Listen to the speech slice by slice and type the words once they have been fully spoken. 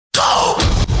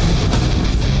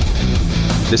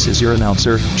This is your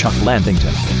announcer, Chuck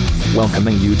Landington,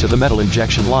 welcoming you to the Metal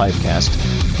Injection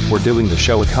Livecast. We're doing the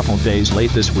show a couple days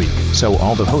late this week, so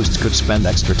all the hosts could spend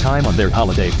extra time on their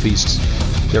holiday feasts.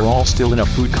 They're all still in a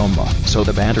food coma, so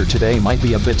the banter today might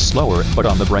be a bit slower, but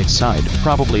on the bright side,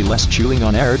 probably less chewing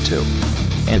on air too.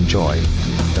 Enjoy.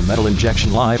 The Metal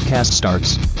Injection Livecast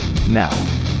starts now.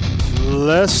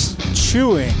 Less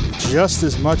chewing, just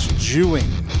as much Jewing,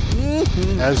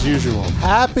 as usual.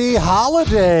 Happy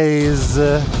holidays!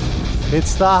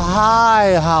 It's the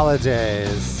high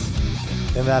holidays.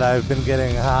 In that I've been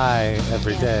getting high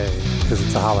every day because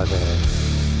it's a holiday.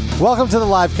 Welcome to the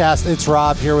Livecast. It's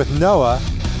Rob here with Noah.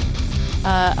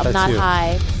 I'm not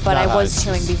high, but Not I was high.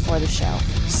 chewing before the show.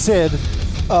 Sid.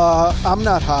 I'm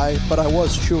not high, but I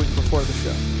was chewing before the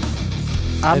show.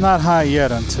 I'm not high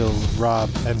yet until Rob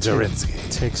And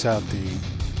Dorinsky. takes out the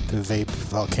vape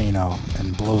volcano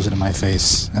and blows it in my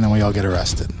face, and then we all get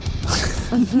arrested.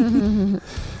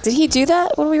 Did he do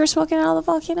that when we were smoking out of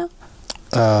the volcano?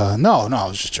 No, I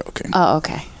was just joking. Oh,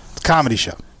 okay. Comedy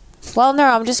show. Well, no,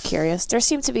 I'm just curious. There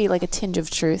seemed to be like a tinge of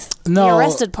truth. No. The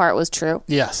arrested part was true.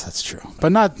 Yes, that's true.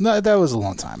 But that was a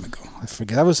long time ago. I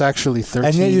forget. That was actually 13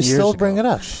 years ago. And yet you still bring it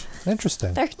up.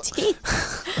 Interesting. 13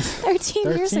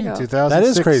 years ago. 2006. That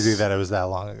is crazy that it was that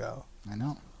long ago. I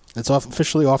know. It's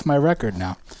officially off my record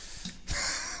now.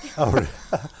 Oh, really?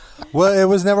 Well, it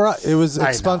was never. It was I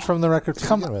expunged know. from the record to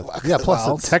begin with. Yeah, plus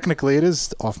well, it's technically it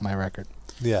is off my record.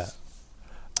 Yeah.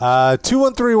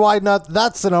 213 Wide Nut,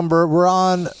 that's the number. We're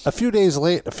on a few days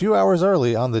late, a few hours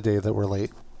early on the day that we're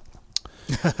late.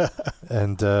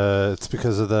 And it's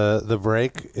because of the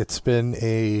break. It's been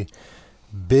a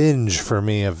binge for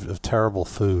me of terrible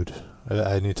food.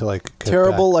 I need to get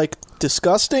Terrible, back. like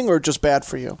disgusting, or just bad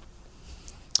for you?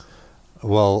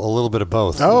 Well, a little bit of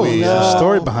both. Oh, We, there's a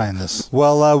story behind this.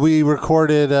 Well, we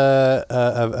recorded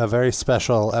a very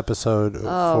special episode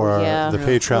for yeah. the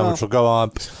Patreon, Oh. which will go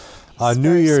on New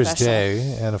very Year's special.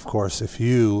 Day. And, of course, if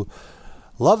you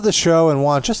love the show and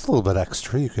want just a little bit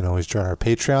extra, you can always join our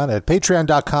Patreon at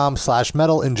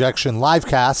patreon.com/Metal Injection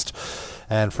Livecast.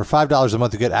 And for $5 a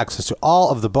month, you get access to all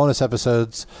of the bonus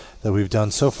episodes that we've done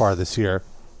so far this year,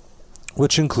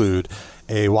 which include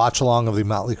a watch-along of the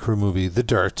Motley Crue movie The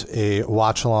Dirt, a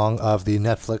watch-along of the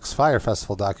Netflix Fire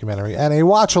Festival documentary, and a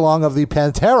watch-along of the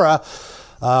Pantera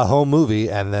home movie.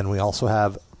 And then we also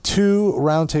have 2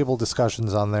 roundtable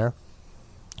discussions on there,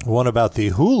 one about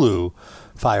the Hulu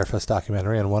Firefest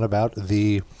documentary and one about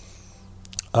the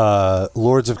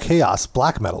Lords of Chaos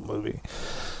black metal movie.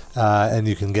 And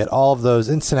you can get all of those,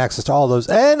 instant access to all of those.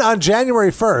 And on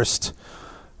January 1st,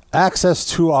 access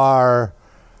to our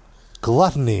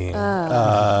gluttony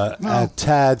at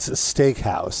Tad's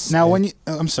Steakhouse. Now,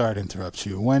 I'm sorry to interrupt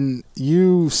you. When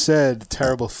you said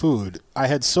terrible food, I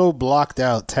had so blocked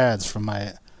out Tad's from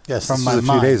my Yes, from this my was a few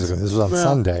mind days ago. This was on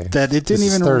Sunday. that it This didn't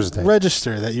is even Thursday.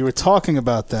 register that you were talking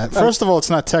about that. First of all, it's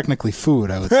not technically food,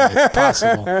 I would say. It's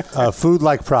possible.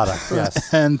 Food-like product,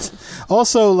 yes. And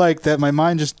also, that my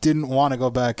mind just didn't want to go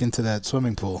back into that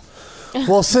swimming pool.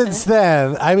 Well, since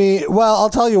then, I'll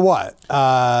tell you what.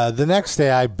 The next day,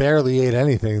 I barely ate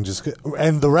anything.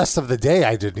 And the rest of the day,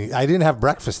 I didn't eat. I didn't have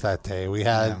breakfast that day. We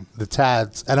had the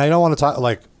Tads, and I don't want to talk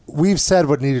we've said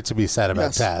what needed to be said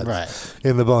about Tads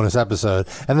in the bonus episode,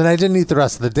 and then I didn't eat the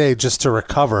rest of the day just to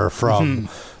recover from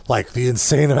the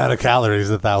insane amount of calories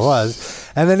that was.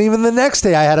 And then even the next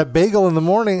day, I had a bagel in the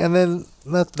morning, and then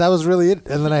that was really it.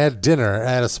 And then I had dinner. I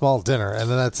had a small dinner, and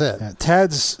then that's it. Yeah,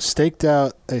 Tad's staked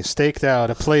out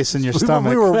a place in your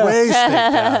stomach. We were way staked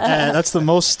out. And that's the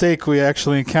most steak we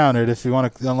actually encountered. If you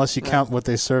want to, unless you count what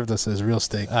they served us as real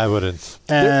steak. I wouldn't.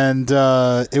 And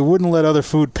it wouldn't let other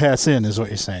food pass in, is what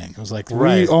you're saying. It was like,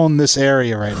 Right. we own this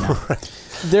area right now.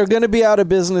 They're going to be out of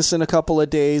business in a couple of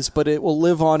days, but it will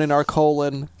live on in our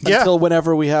colon until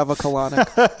whenever we have a colonic.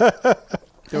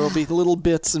 There will be little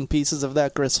bits and pieces of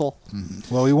that gristle.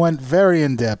 Well, we went very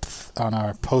in-depth on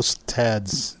our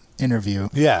post-Tads interview.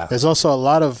 Yeah. There's also a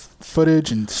lot of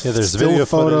footage and There's still video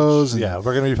photos. footage. Yeah,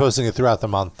 we're going to be posting it throughout the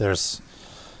month. There's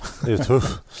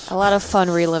A lot of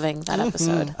fun reliving that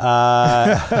episode.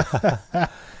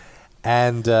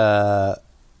 and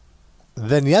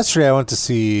then yesterday I went to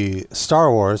see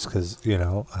Star Wars because,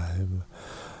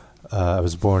 I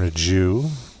was born a Jew.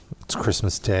 It's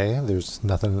Christmas Day. There's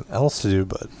nothing else to do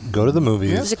but go to the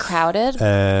movies. Was it crowded?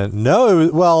 And no,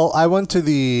 I went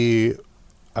to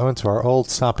our old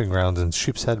stomping grounds in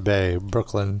Sheepshead Bay,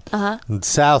 Brooklyn, in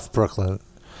South Brooklyn,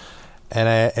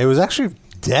 and it was actually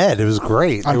dead. It was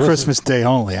great. On Christmas Day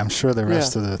only. I'm sure the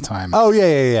rest of the time. Oh,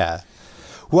 yeah.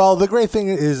 Well, the great thing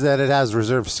is that it has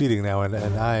reserved seating now, and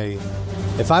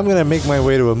if I'm going to make my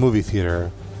way to a movie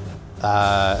theater,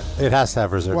 It has to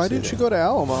have reserved Why seating. didn't you go to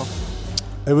Alamo?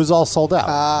 It was all sold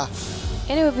out.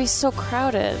 And it would be so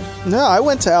crowded. No, I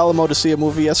went to Alamo to see a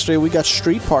movie yesterday. We got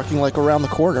street parking like around the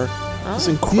corner. It was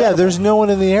incredible. Yeah, there's no one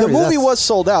in the area. The movie was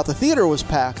sold out. The theater was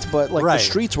packed, but like Right. the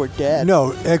streets were dead.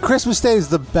 No, Christmas Day is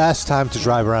the best time to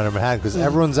drive around in Manhattan because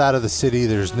everyone's out of the city.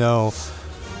 There's no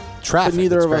traffic. But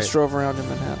neither It's of us great. drove around in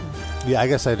Manhattan. Yeah, I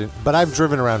guess I didn't. But I've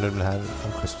driven around in Manhattan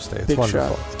on Christmas Day. It's Big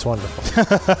wonderful. shot. It's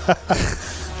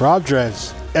wonderful. Rob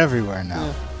drives everywhere now.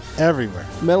 Yeah. Everywhere.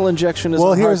 Metal Injection is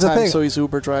Well, a hard here's the time, thing. so he's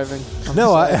Uber driving.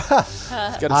 No, Got a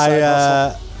side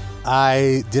hustle.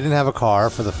 I didn't have a car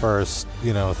for the first,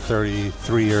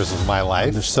 33 years of my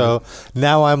life. So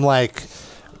now I'm like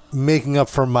making up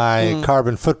for my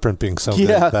carbon footprint being so good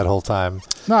that whole time.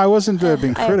 No, I wasn't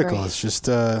being I critical. agree. It's just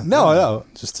No.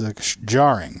 just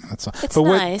jarring. That's all. It's but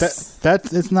nice.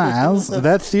 that it's nice.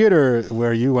 That theater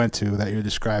where you went to that you're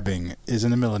describing is in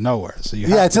the middle of nowhere. So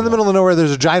It's in the middle of nowhere.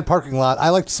 There's a giant parking lot. I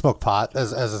like to smoke pot, as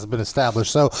has been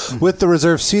established. So with the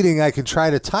reserved seating, I can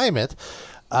try to time it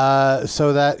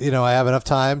so that I have enough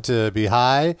time to be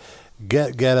high,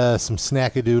 get some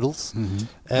snacky doodles. Mm-hmm.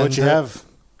 And What you have?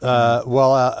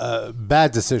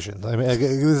 Bad decisions. I mean,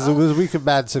 it was a week of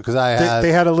bad decisions because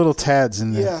They had a little Tads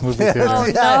in the Yeah. movie theater. Oh,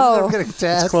 I no. ended up getting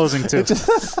tabs. It's closing too.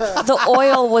 The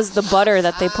oil was the butter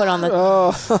that they put on the.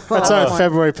 That's our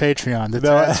February Patreon. The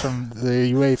No, Tads from the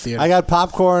UA theater. I got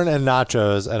popcorn and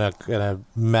nachos and a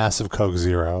massive Coke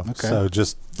Zero. Okay. So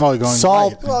just Oh, you're going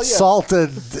salt, light. Well, salted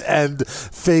and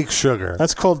fake sugar.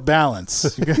 That's called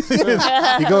balance. You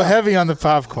go heavy on the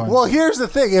popcorn. Well, here's the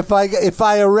thing: if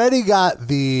I already got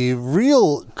the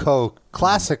real Coke,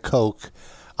 classic Coke,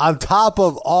 on top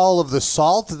of all of the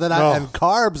salt and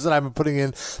carbs that I'm putting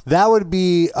in, that would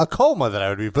be a coma that I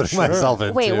would be putting myself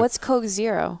into. Wait, what's Coke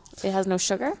Zero? It has no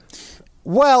sugar?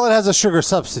 Well, it has a sugar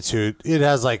substitute. It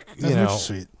has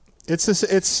sweet.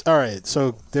 It's all right.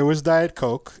 So there was Diet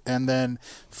Coke, and then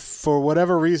for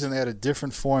whatever reason they had a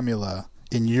different formula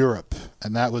in Europe,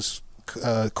 and that was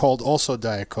called also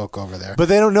Diet Coke over there. But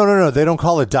they don't. No. They don't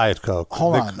call it Diet Coke.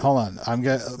 Hold on. I'm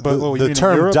getting. But The you mean in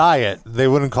term Europe? diet, they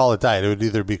wouldn't call it diet. It would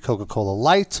either be Coca-Cola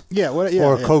Light,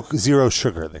 or Coke Zero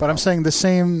Sugar. But I'm saying the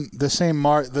same the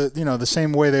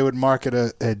same way they would market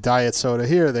a diet soda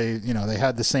here. They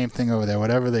had the same thing over there,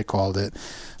 whatever they called it.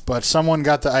 But someone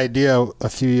got the idea a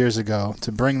few years ago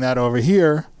to bring that over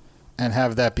here and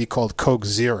have that be called Coke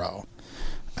Zero.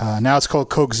 Now it's called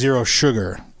Coke Zero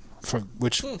Sugar,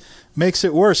 which makes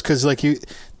it worse because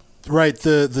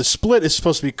the split is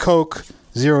supposed to be Coke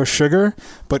Zero Sugar,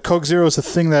 but Coke Zero is a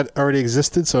thing that already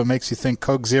existed, so it makes you think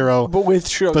Coke Zero, but with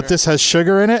sugar. But this has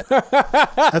sugar in it.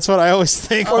 That's what I always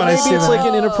think Or when I maybe see it's that. like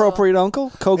an inappropriate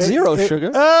uncle. Coke Zero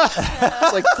sugar.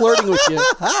 It's like flirting with you.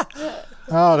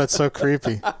 Oh, that's so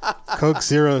creepy. Coke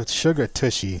Zero Sugar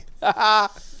Tushy.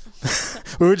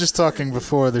 We were just talking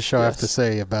before the show, I have to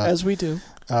say, about As we do.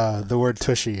 The word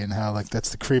tushy and how that's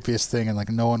the creepiest thing,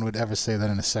 and no one would ever say that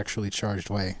in a sexually charged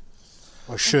way,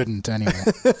 or shouldn't anyway.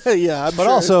 Yeah, I'm but sure.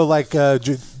 also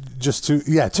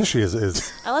tushy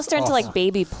is. Unless they're into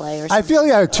baby play or I something.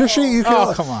 feel tushy. You can.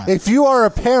 Oh, come on. If you are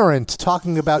a parent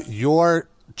talking about your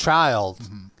child,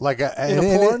 like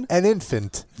porn? an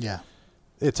infant, Yeah.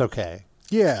 it's okay.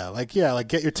 Yeah,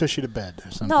 get your tushy to bed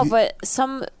or something. No, but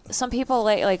some people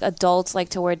like adults like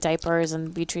to wear diapers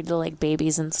and be treated like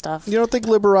babies and stuff. You don't think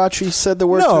Liberace said the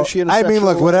word No, tushy in a I mean, sexual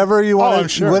look, way? whatever you want, I'm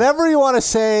sure. whatever you want to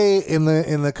say in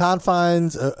the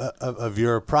confines of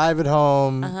your private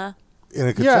home, in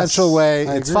a consensual way,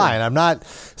 I it's agree. fine. I'm not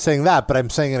saying that, but I'm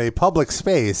saying in a public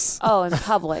space. Oh, in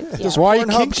public. Yeah. Does Why are you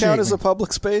Pornhub kink count as a shaming?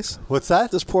 public space? What's that?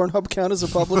 Does Pornhub count as a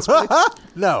public space?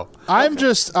 No, I'm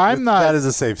not that is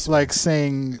a safe space.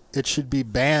 saying it should be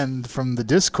banned from the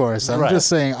discourse. I'm Right. just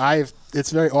saying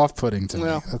it's very off-putting to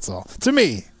Yeah. me. That's all. To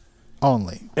me,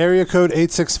 only. Area code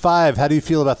 865. How do you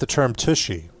feel about the term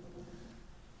tushy?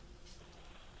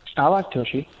 I like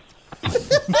Tushy.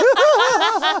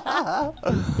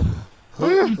 Who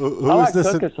I is like this?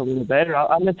 Cookus a little better.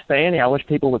 I miss Fanny. I wish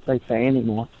people would say Fanny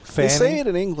more. They say Fanny? it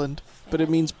in England, but it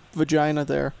means vagina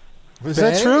there. Is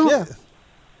that Fanny? true? Yeah.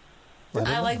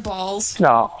 I like balls.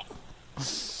 No.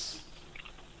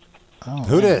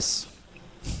 Who this?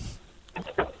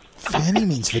 Fanny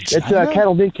means vagina. It's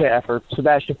Kettle Decaf or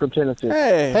Sebastian from Tennessee.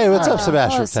 Hey. Hey, what's up,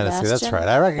 Sebastian Hello, from Tennessee? That's Sebastian. right.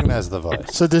 I recognize the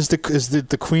voice. So is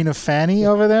the Queen of Fanny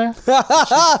over there?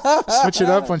 Switch it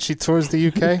up when she tours the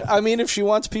UK? I mean, if she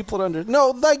wants people to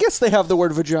No, I guess they have the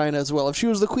word vagina as well. If she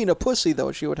was the Queen of Pussy,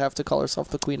 though, she would have to call herself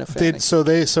the Queen of Fanny.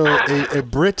 A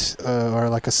Brit or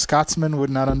like a Scotsman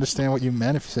would not understand what you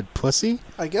meant if you said pussy?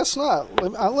 I guess not.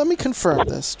 Let me confirm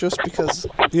this, just because.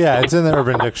 Yeah, it's in the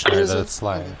Urban Dictionary Is that it? it's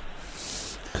slang.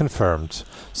 Confirmed.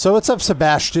 So what's up,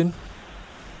 Sebastian?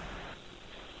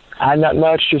 Not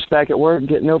much, just back at work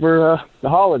getting over the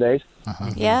holidays.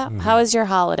 Yeah. How was your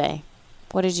holiday?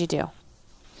 What did you do?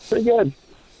 Pretty good.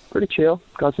 Pretty chill.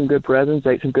 Got some good presents,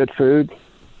 ate some good food,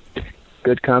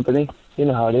 good company. You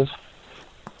know how it is.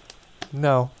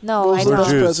 No. No, I What was the know. best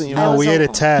present you No, had? we ate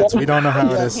at Tad's. We don't know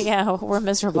how it is. Yeah, we're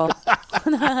miserable.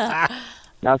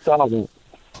 Not solving.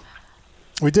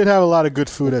 We did have a lot of good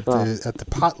food at the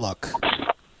potluck.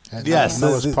 At Yes,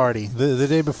 Noah's party. The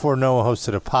day before, Noah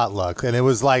hosted a potluck, and it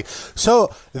was like, so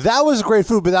that was great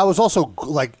food, but that was also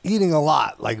like eating a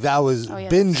lot. Like that was Oh, yeah,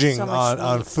 binging so much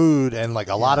on meat. food and like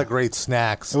a lot of great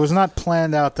snacks. It was not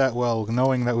planned out that well,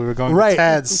 knowing that we were going Right. to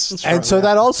Tad's. And so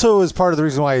that also was part of the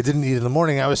reason why I didn't eat in the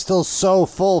morning. I was still so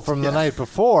full from the night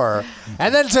before.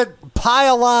 And then to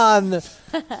pile on,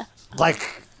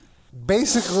 like,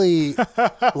 basically,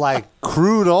 like,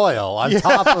 crude oil on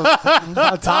top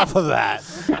of that.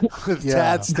 With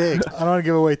Tad steak. I don't want to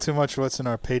give away too much of what's in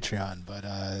our Patreon, but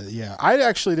yeah, I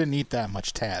actually didn't eat that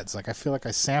much Tad's. Like, I feel like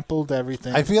I sampled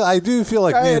everything. I do feel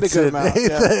like I me ate and a good Sid amount, ate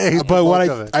yeah. the but what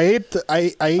bulk of it. I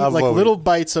ate Of like what we- little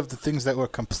bites of the things that were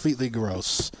completely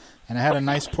gross, and I had a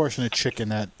nice portion of chicken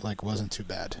that like wasn't too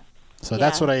bad. So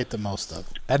that's Yeah. what I ate the most of.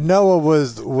 And Noah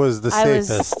was the I was-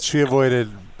 safest. She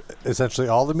avoided essentially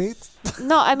all the meat.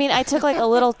 No, I mean I took like a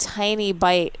little tiny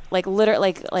bite, like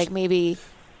like maybe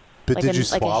But like did you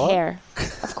like swallow? a hair.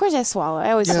 Of course I swallow. I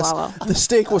always Yes. swallow. The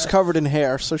steak was covered in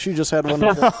hair, so she just had one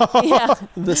of the, Yeah.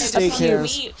 the steak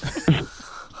hairs.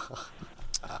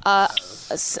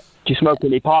 S- Did you smoke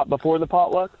any pot before the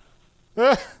potluck?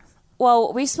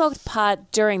 well, we smoked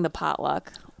pot during the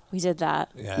potluck. We did that.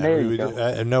 Yeah, There you go.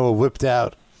 and Noah whipped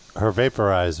out her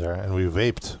vaporizer, and we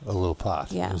vaped a little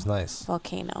pot. Yeah. It was nice.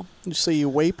 Volcano. You say you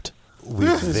waped? We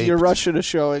Your vaped. Russian is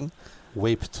showing.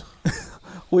 Vaped.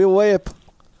 We wape.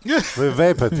 We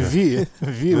vaped. V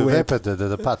We whip. vaped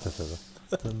the pot.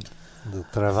 The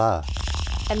trava.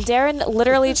 And Darren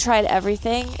literally tried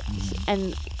everything,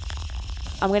 and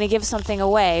I'm going to give something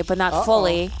away, but not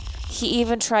fully. He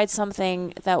even tried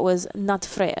something that was not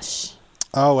fresh.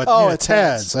 Oh, at at Tad's.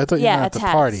 Tad's. I thought you Yeah, meant at the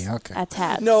Tad's. party. Okay. At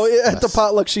Tad's. No, at the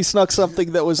potluck, she snuck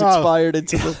something that was Oh. expired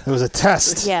into the. It was a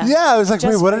test. Yeah. Yeah, I was like,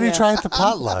 Just wait, what for did he you. try at the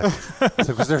potluck?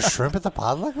 So, was there shrimp at the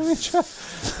potluck? Let me try.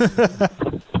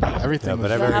 Everything. Yeah, was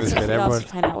but You'll everything have was to good. you'll have Everyone, to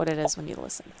find out what it is when you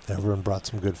listen. everyone brought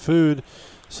some good food,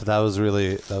 so that was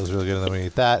really good. And then we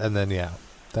ate that, and then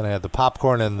then I had the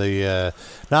popcorn and the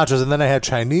nachos, and then I had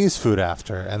Chinese food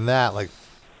after, and that like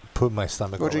put my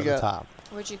stomach What'd over you the get? top.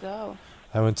 Where'd you go?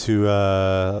 I went to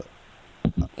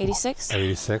 86?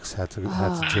 86. Had to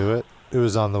do it. It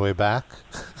was on the way back,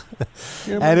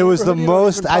 You're in my and it was the neighborhood, you don't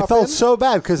most. even I pop felt in? so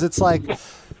bad because it's like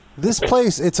this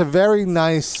place. It's a very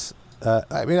nice.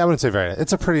 I mean, I wouldn't say very nice.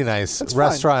 It's a pretty nice It's fine.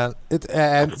 restaurant.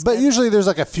 But usually there's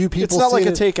like a few people. It's not like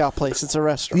a seated- takeout place. It's a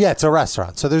restaurant. Yeah, it's a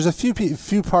restaurant. So there's a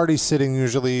few parties sitting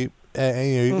usually, and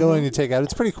you go and you take out.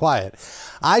 It's pretty quiet.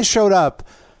 I showed up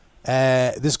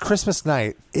this Christmas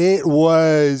night.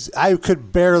 I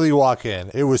could barely walk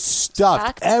in. It was stuffed.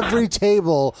 Packed? Every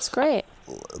table It's great.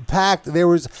 packed. There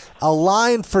was a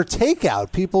line for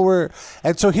takeout. People were,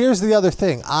 and so here's the other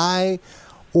thing. I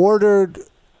ordered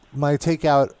my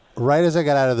takeout right as I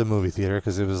got out of the movie theater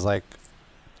because it was like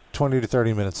 20 to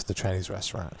 30 minutes to the Chinese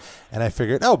restaurant, and I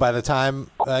figured, by the time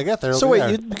I get there, it'll So be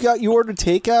wait, there. you ordered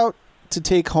takeout to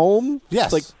take home?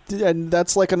 Yes. Like, and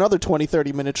that's like another 20,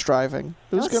 30 minutes driving.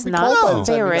 It was No, going it's to be not. cold by No. the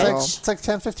time you Very get rich. home. It's like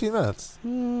 10, 15 minutes.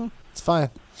 It's fine.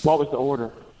 What was the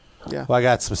order? Yeah. Well, I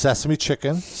got some sesame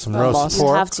chicken, some Oh, roast awesome. You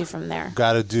pork. have to from there.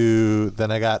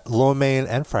 Then I got lo mein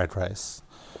and fried rice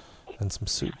and some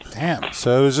soup. Damn.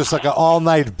 So it was just like an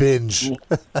all-night binge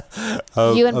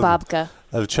of, You and of, Babka.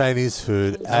 of Chinese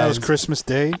food. That was And- Christmas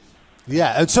Day.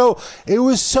 Yeah, and so it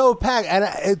was so packed,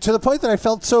 and to the point that I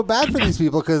felt so bad for these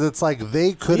people because it's like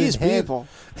they couldn't These handle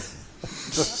people.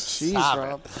 Jeez,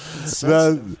 Rob.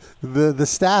 the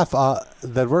staff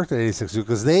that worked at 86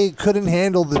 because they couldn't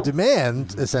handle the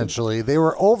demand. Essentially, they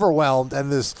were overwhelmed,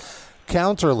 and this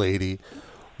counter lady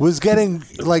was getting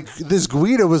like this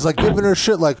Guida was like giving her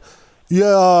shit like.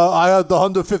 Yeah, I had the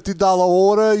 $150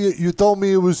 order. You told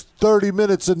me it was 30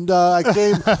 minutes, and I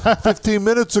came 15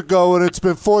 minutes ago, and it's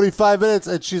been 45 minutes.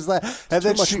 And she's like, and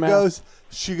then much she math. goes,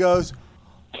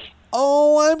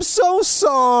 "Oh, I'm so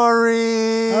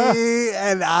sorry,"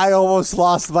 and I almost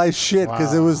lost my shit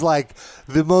because it was like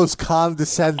the most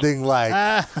condescending, like.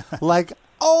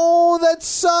 Oh, that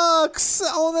sucks.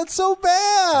 Oh, that's so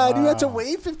bad. You had to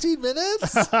wait 15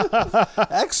 minutes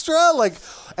extra. Like,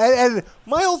 And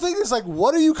my whole thing is like,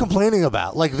 what are you complaining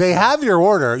about? Like, they have your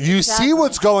order. You see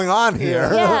what's going on here.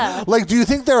 Yeah. Like, do you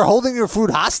think they're holding your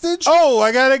food hostage? Oh,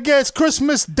 I gotta get, it's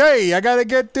Christmas Day. I gotta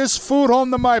get this food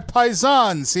home to my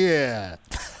paisans here.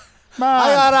 Man,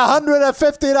 I got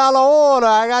 $150 order.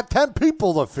 I got 10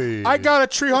 people to feed. I got a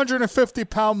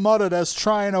 350-pound mother that's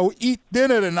trying to eat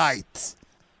dinner tonight.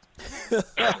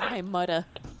 My mother.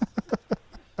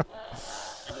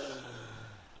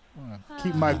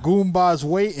 Keep my Goombas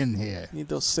waiting here. Need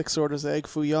those 6 orders of egg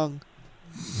foo young.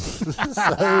 It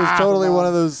was totally one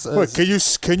of those. Wait,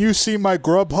 can you see my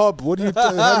Grubhub? What do you?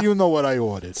 How do you know what I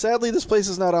ordered? Sadly, this place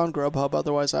is not on Grubhub.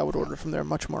 Otherwise, I would order from there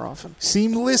much more often.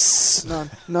 Seamless.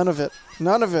 None of it.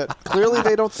 None of it. Clearly,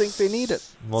 they don't think they need it.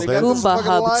 Well, They they- got this Goomba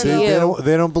fucking hub line to up. you.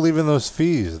 They don't believe in those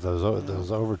fees,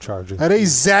 those overcharging. Are they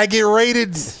Zagat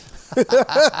rated?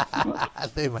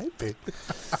 They might be.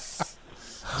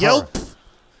 Yelp.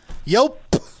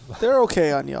 They're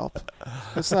okay on Yelp.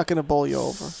 It's not going to bowl you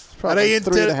over. It's Are they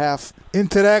probably into 3.5.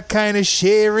 into that kind of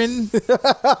sharing?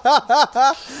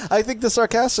 I think the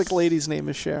sarcastic lady's name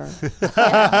is Sharon.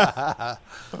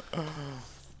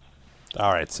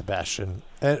 All right, Sebastian.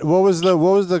 And what was the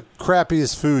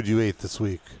crappiest food you ate this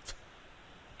week?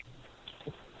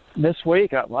 This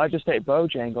week, I just ate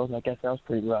Bojangles. I guess that was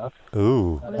pretty rough.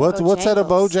 Ooh, What is what's that a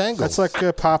Bojangles? Bojangles? That's like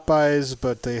Popeyes,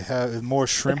 but they have more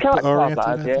shrimp kinda like oriented.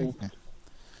 Popeyes, I think. yeah.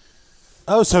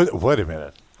 Oh, so wait a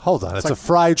minute. Hold on. It's like- a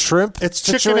fried shrimp. It's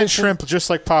chicken and situation? shrimp, just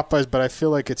like Popeyes, but I feel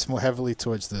like it's more heavily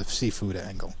towards the seafood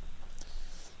angle.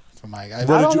 I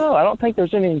don't know. I don't think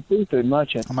there's any seafood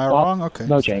much in Am I wrong? Okay.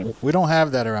 Bojangles. We don't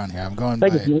have that around here. I'm going I by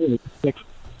think it's it, really thick.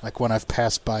 like when I've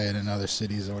passed by it in other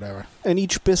cities or whatever. And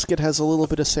each biscuit has a little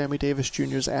bit of Sammy Davis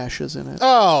Jr.'s ashes in it.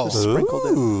 Oh, Just sprinkled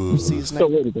in Ooh. for Still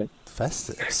seasoning. really good.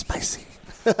 Festive, spicy.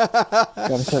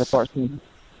 Gotta set apart some.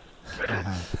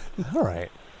 All right.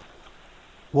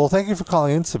 Well, thank you for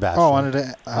calling in, Sebastian. oh, I wanted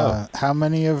to. How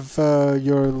many of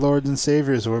your lords and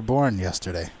saviors were born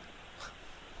yesterday?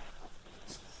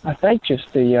 I think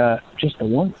just the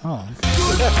one. Oh,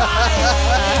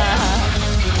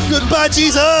 Goodbye,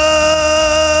 Jesus.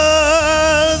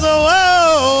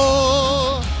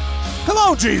 Oh, come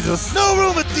on, Jesus. No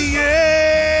room at the end.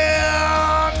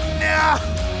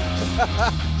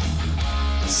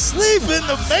 Sleep in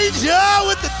the manger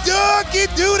with the turkey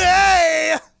duty.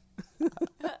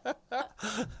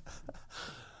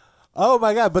 Oh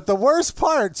my God! But the worst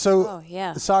part. So, Oh,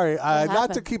 yeah. sorry, not to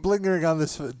happened? keep lingering on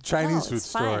this Chinese No, food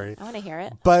it's fine. story. I want to hear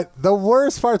it. But the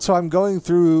worst part, so I'm going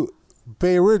through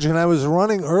Bay Ridge and I was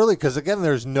running early because, again,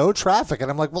 there's no traffic.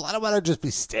 And I'm like, well, I don't want to just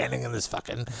be standing in this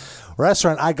fucking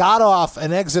restaurant. I got off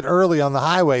and exit early on the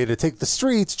highway to take the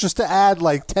streets just to add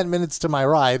like 10 minutes to my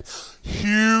ride.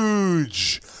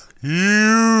 Huge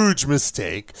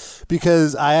mistake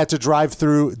because I had to drive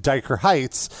through Diker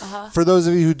Heights. For those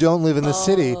of you who don't live in the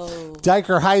city,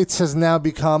 Diker Heights has now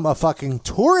become a fucking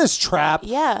tourist trap.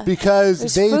 Yeah. Because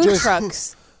There's they food just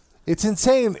trucks. it's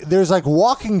insane. There's like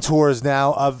walking tours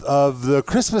now of the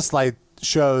Christmas light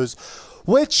shows,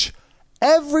 which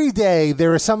every day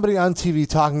there is somebody on TV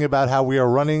talking about how we are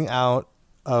running out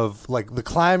of, like, the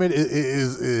climate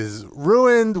is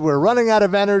ruined. We're running out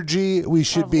of energy. We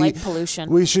should Of be light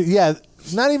pollution. We should, yeah,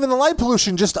 not even the light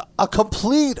pollution, just a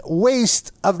complete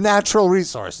waste of natural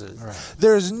resources.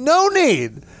 There's no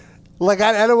need. Like,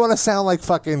 I don't want to sound like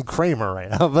fucking Kramer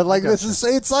right now, but like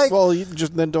it's like, Well, you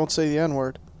just then don't say the N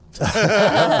word.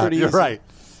 Pretty You're easy. right.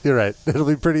 You're right. It'll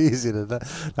be pretty easy to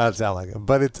not sound like him.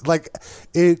 But it's like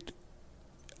it.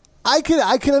 I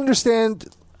can understand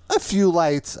a few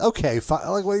lights. Okay, fine.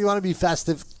 Like, well, you want to be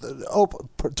festive?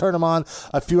 Turn them on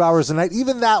a few hours a night.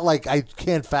 Even that, like, I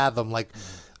can't fathom. Like,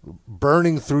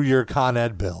 burning through your Con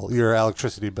Ed bill, your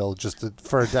electricity bill,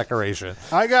 for a decoration.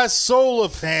 I got solar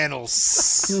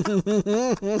panels.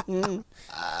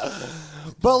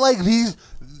 But like these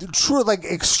true, like,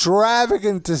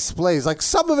 extravagant displays, like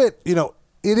some of it,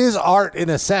 it is art in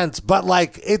a sense, but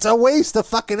like it's a waste of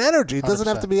fucking energy. It doesn't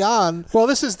have to be on. Well,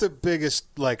 this is the biggest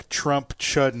like Trump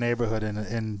chud neighborhood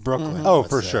in Brooklyn. Oh, I would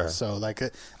for say. sure. So like,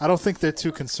 I don't think they're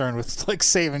too concerned with like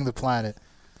saving the planet.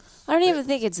 I don't even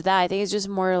think it's that. I think it's just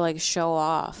more like show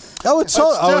off. Oh, it's It's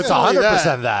it's 100%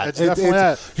 definitely that. It's definitely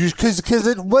that.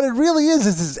 Because what it really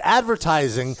is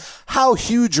advertising how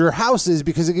huge your house is,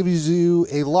 because it gives you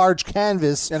a large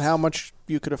canvas. And how much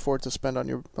you could afford to spend on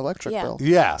your electric Yeah. bill.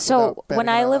 Yeah. So Without batting when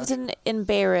an I eye. lived in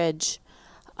Bay Ridge,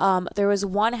 there was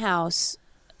one house,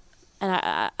 and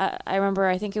I remember,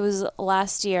 I think it was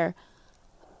last year.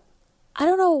 I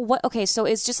don't know what. Okay, so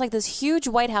it's just like this huge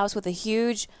white house with a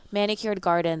huge manicured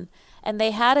garden, and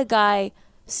they had a guy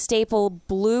staple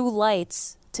blue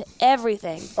lights to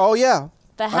everything Oh, yeah.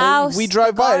 the house. We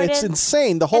drive the by it. garden. It's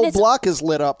insane. The whole block is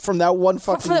lit up from that one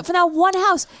fucking... From that one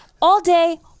house. All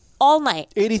day, all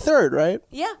night. 83rd, right?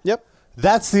 Yeah. Yep.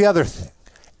 That's the other thing.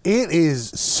 It is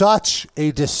such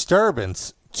a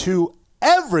disturbance to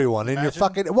everyone in your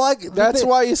fucking... Well, That's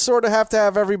why you sort of have to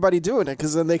have everybody doing it,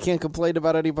 because then they can't complain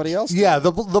about anybody else. Yeah,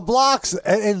 the blocks...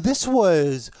 And this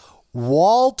was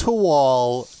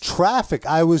wall-to-wall traffic.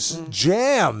 I was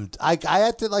jammed. I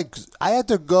had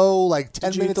to go like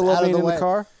 10 Did you eat minutes the lo out of mein the in way. the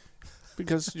car?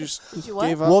 Because you just what?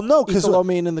 gave up? Well, no, Eat because the lo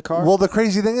mein in the car? Well, the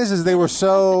crazy thing is they were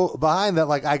so behind that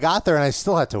like I got there and I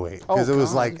still had to wait because it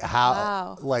was like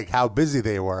how busy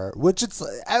they were. Which it's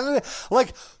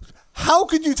like how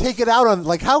could you take it out on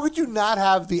like how could you not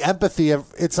have the empathy of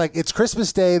it's like it's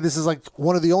Christmas Day. This is like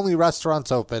one of the only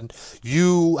restaurants open.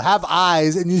 You have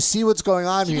eyes and you see what's going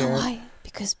on You here. know why?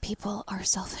 Because people are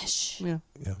selfish. Yeah,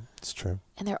 it's true.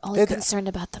 And they're only concerned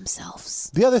about themselves.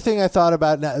 The other thing I thought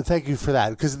about, now, thank you for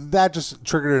that, because that just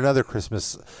triggered another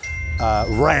Christmas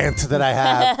rant that I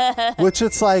have, which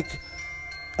it's like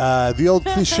the old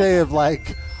cliche of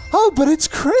like, oh, but it's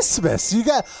Christmas. You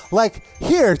got like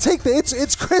here, take the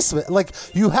it's Christmas. Like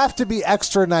you have to be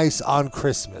extra nice on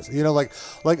Christmas. You know, like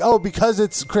oh, because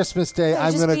it's Christmas Day,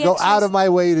 I'm just gonna be go extra out of my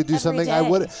way to do every something I day.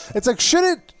 would. It's like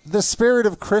shouldn't the spirit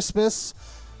of Christmas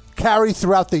carry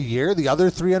throughout the year, the other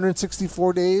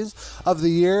 364 days of the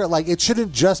year? Like it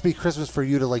shouldn't just be Christmas for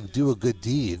you to like do a good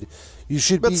deed. You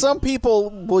should But some people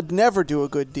would never do a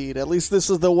good deed. At least this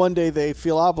is the one day they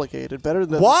feel obligated. Better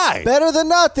than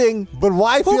nothing. But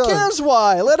why? Who cares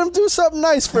why? Let them do something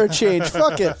nice for a change.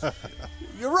 Fuck it.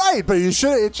 You're right, but you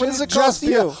should. It shouldn't does it just cost be.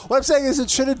 you? What I'm saying is, it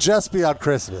shouldn't just be on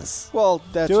Christmas. Well,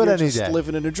 that's Do it you're any just day.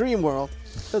 living in a dream world.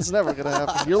 That's never going to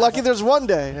happen. You're lucky there's one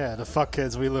day. Yeah, the fuck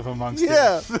kids we live amongst.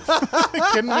 Yeah.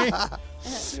 Kidding me?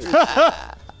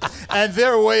 And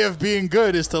their way of being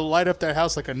good is to light up their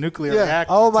house like a nuclear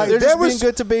reactor. Oh my! They're there just was being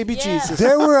good to baby Jesus.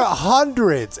 there were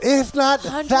hundreds, if not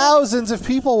thousands, of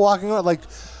people walking around. Like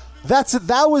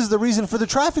that was the reason for the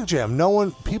traffic jam.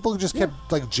 People just kept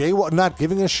like not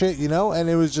giving a shit, you know. And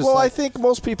it was just. Well, like, I think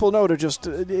most people know to just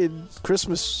in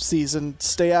Christmas season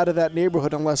stay out of that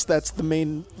neighborhood unless that's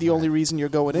the only reason you're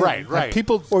going in. Right. And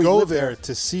people Or you go live there there.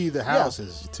 to see the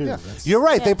houses too. Yeah. That's- You're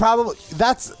right. Yeah. They probably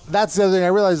that's the other thing I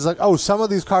realized is like, oh, some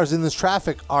of these cars in this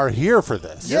traffic are here for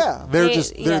this. Yeah. they're They-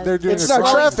 just yeah. they're doing It's a not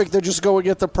crime. traffic. They're just going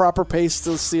at the proper pace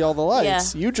to see all the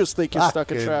lights. Yeah. You just think you're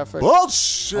stuck in Fucking traffic.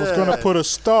 Bullshit. I was gonna put a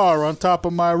star on top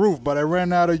of my roof, but I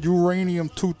ran out of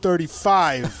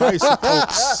uranium-235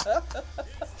 isotopes.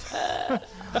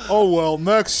 Oh well,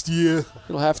 next year.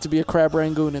 It'll have to be a crab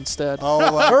rangoon instead. Oh,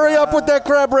 my Hurry up with that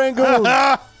crab rangoon.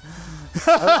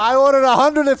 I ordered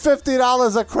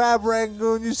 $150 a crab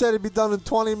rangoon. You said it'd be done in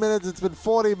 20 minutes. It's been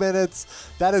 40 minutes.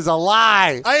 That is a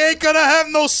lie. I ain't gonna have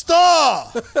no star.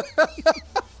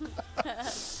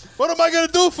 What am I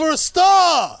gonna do for a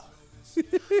star?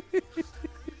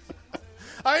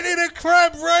 I need a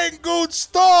crab rangoon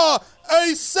star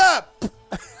ASAP.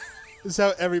 This is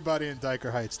how everybody in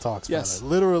Diker Heights talks Yes. about it.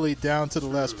 Literally down to the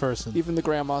last person. Even the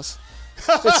grandmas.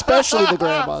 Especially the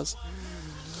grandmas.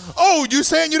 Oh, you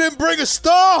saying you didn't bring a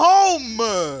star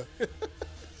home?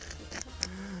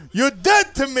 You're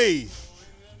dead to me.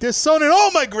 Disowning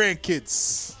all my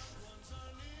grandkids.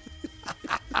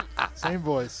 Same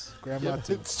voice. Grandma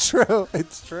too. It's true.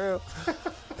 It's true.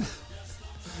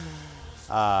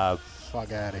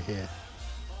 Fuck out of here.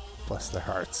 Bless their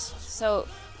hearts. So,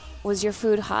 was your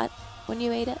food hot when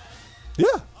you ate it? Yeah,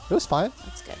 it was fine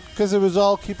That's good. because it was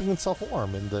all keeping itself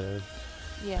warm in the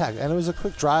Yeah. pack, and it was a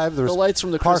quick drive. There The was lights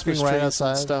from the parking Christmas right trees outside.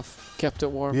 and stuff kept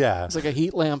it warm. Yeah. It's like a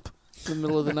heat lamp in the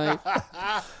middle of the night.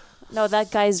 No,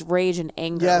 that guy's rage and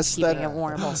anger Yes, was keeping that- it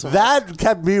warm. That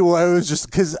kept me. It was just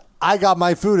because I got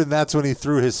my food, and that's when he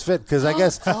threw his fit. Because I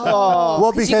guess,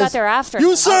 well, Because you got there after.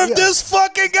 You him. served this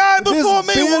fucking guy before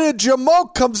me. This bearded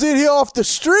jamoke comes in here off the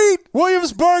street.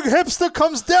 Williamsburg hipster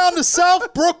comes down to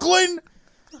South Brooklyn,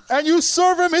 and you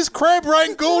serve him his crab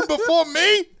rangoon before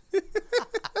me?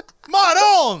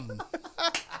 Madon!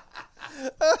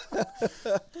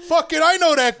 Fucking, I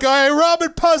know that guy,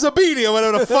 Robert Pazzabini, or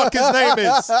whatever the fuck his name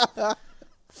is.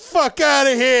 Fuck out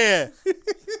of here.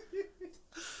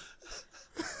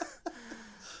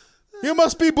 You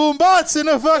must be Boombots in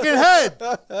the fucking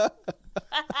head.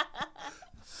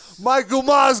 Michael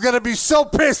Ma's gonna be so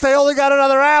pissed. They only got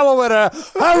another hour with her.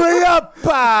 Hurry up!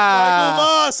 Michael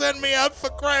Ma sent me out for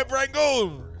crab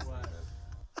rangoon.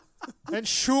 And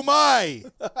shumai.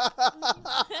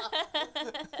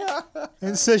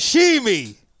 And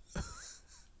sashimi.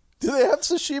 Do they have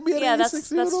sashimi at Yeah,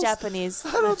 86 Noodles? that's Japanese.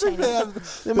 I don't think they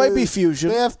have. It might be fusion.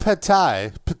 They have pad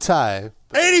thai. Pad thai.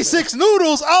 86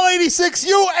 noodles. I'll 86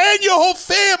 you and your whole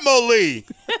family.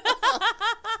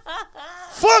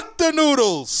 Fuck the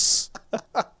noodles.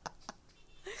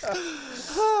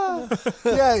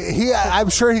 Yeah, I'm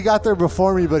sure he got there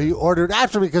before me, but he ordered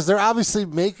after me because they're obviously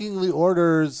making the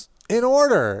orders in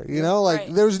order. You know, like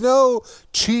Right. there's no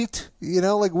cheat. You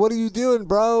know, like what are you doing,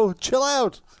 bro? Chill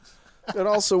out. And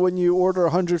also, when you order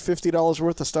 $150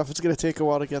 worth of stuff, it's going to take a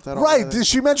while to get that all Right? together. Did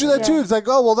she mention that too? Yeah. It's like,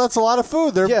 oh well, that's a lot of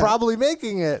food. They're Yeah. probably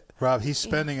making it. Rob, he's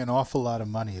spending an awful lot of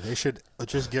money. They should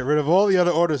just get rid of all the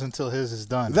other orders until his is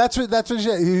done. That's what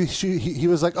he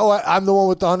was like. Oh, I'm the one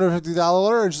with the $150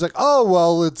 order, and she's like, oh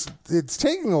well, it's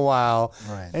taking a while.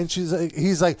 Right. And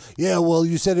he's like, yeah, well,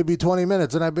 you said it'd be 20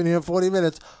 minutes, and I've been here 40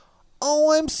 minutes.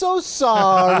 Oh, I'm so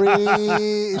sorry.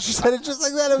 She said it just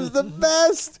like that. It was the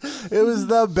best. It was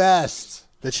the best.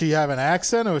 Did she have an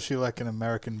accent, or was she like an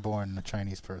American-born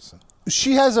Chinese person?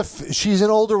 She's an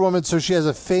older woman, so she has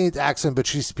a faint accent, but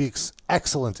she speaks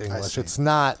excellent English. see. It's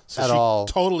not So at she all.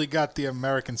 totally got the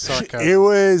American sarcasm.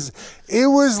 It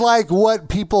was like what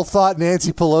people thought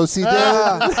Nancy Pelosi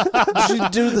did. Did she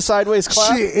do the sideways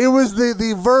clap? It was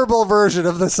the verbal version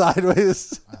of the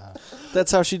sideways.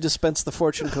 That's how she dispensed the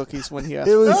fortune cookies when he asked.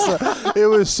 It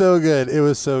was so good. It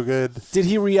was so good. Did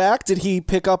he react? Did he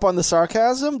pick up on the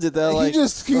sarcasm? Did that like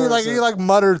he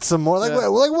muttered some more. Like Yeah.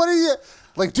 what are you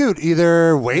like, dude?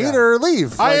 Either wait or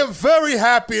leave. I Like, am very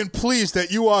happy and pleased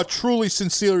that you are truly,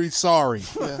 sincerely sorry.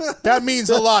 That means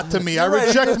a lot to me. I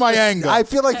reject my anger. I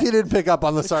feel like he didn't pick up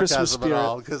on the Christmas sarcasm at spirit.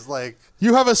 all because like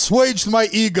You have assuaged my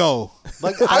ego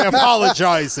by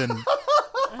apologizing.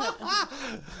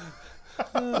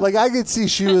 like I could see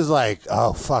she was like,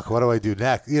 oh fuck, what do I do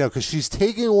next? You know, because she's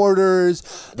taking orders.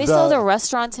 They still have the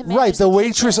restaurant to manage. Right, the They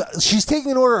waitress. can't- She's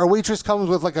taking an order. A waitress comes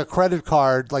with like a credit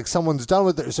card, like someone's done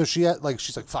with it. So she's like,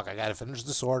 fuck, I gotta finish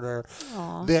this order.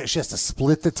 She has to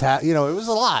split the tab. You know, it was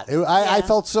a lot. I Yeah.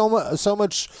 felt so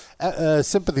much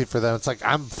sympathy for them. It's like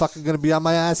I'm fucking gonna be on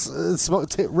my ass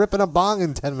ripping a bong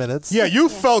in 10 minutes. Yeah, you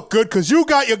felt good because you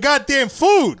got your goddamn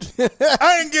food.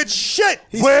 I didn't get shit.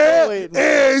 Where waiting.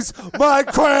 is my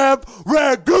crab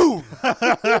ragoon?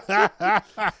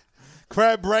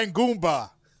 Crab Rangoomba.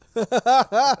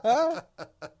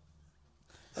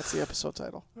 That's the episode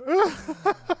title.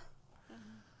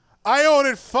 I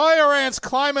ordered fire ants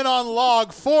climbing on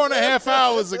log 4.5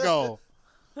 hours ago.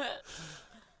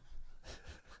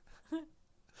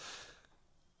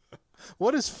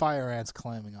 What is fire ants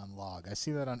climbing on log? I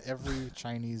see that on every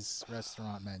Chinese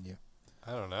restaurant menu.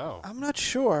 I don't know. I'm not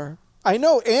sure. I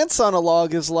know ants on a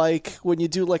log is like when you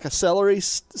do like a celery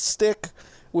stick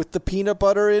with the peanut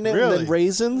butter in it and Really? then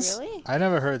raisins. Really? I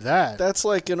never heard that. That's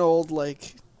like an old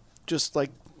just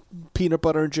peanut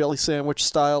butter and jelly sandwich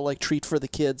style treat for the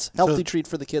kids. Healthy treat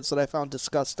for the kids that I found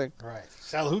disgusting. Right.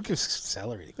 Who gives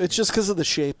celery? It's just because of the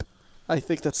shape. I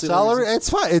think that's the Celery, reason. it's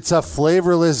fine. It's a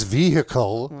flavorless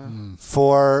vehicle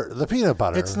for the peanut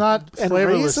butter. It's not And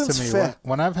flavorless raisins to me. fit.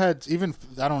 When I've had,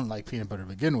 I don't like peanut butter to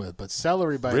begin with, but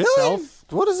celery by really. itself,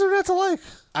 What is there not to like?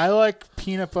 I like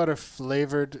peanut butter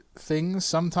flavored things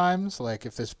sometimes. Like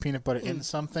if there's peanut butter in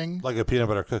something. Like a peanut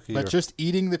butter cookie. But just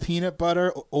eating the peanut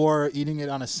butter or eating it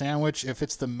on a sandwich, if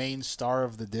it's the main star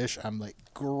of the dish, I'm like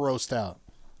grossed out.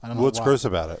 I don't know what's why. gross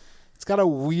about it? It's got a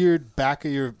weird back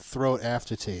of your throat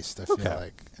aftertaste, I feel Okay.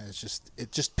 like. And it's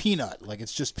just peanut. Like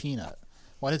it's just peanut.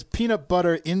 When it's peanut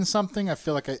butter in something, I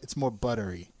feel like it's more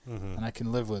buttery, and I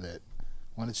can live with it.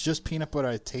 When it's just peanut butter,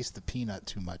 I taste the peanut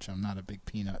too much. I'm not a big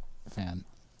peanut fan.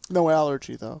 No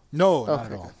allergy though. No, not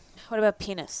Okay. at all. What about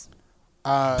penis?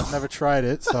 Never tried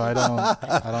it, so I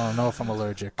don't know if I'm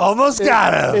allergic. Almost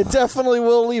got him. It definitely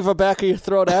will leave a back of your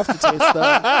throat aftertaste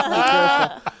though. Be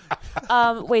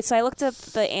careful. Wait, so I looked up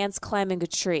the ants climbing a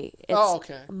tree. It's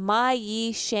okay. Ma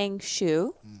Yi Sheng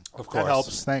Shu, Of course. That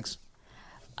helps. Thanks.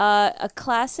 a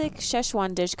classic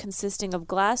Szechuan dish consisting of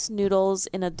glass noodles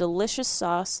in a delicious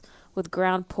sauce with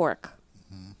ground pork.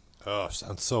 Oh,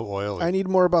 sounds so oily. I need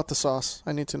more about the sauce.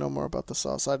 I need to know more about the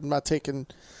sauce. I'm not taking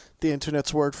the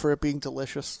internet's word for it being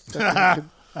delicious. It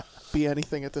could be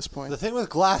anything at this point. The thing with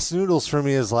glass noodles for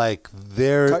me is like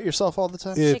they're. Cut yourself all the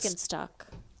time? Chicken stock.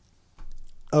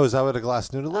 Oh, is that what a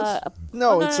glass noodle is?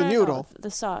 No, it's a noodle.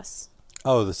 The sauce.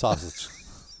 Oh, the sausage.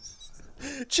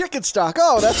 Chicken stock.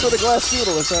 Oh, that's what a glass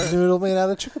noodle is. All right. Noodle made out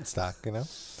of chicken stock, you know?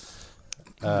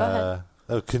 ahead.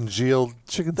 A congealed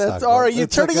chicken That's stock. all right. You're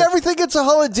It's like turning a- everything into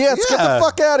holiday dance. Get Yeah. the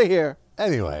fuck out of here.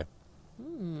 Anyway.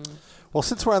 Well,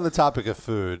 since we're on the topic of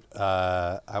food,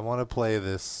 I want to play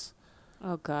this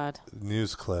Oh God.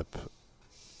 news clip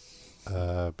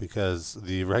because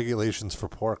the regulations for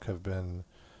pork have been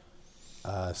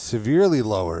severely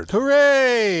lowered.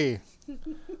 Hooray!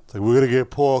 It's like, we're going to get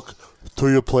pork to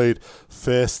your plate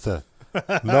faster.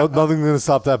 Nothing's going to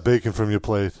stop that bacon from your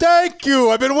plate. Thank you.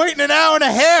 I've been waiting an hour and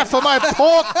a half for my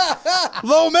pork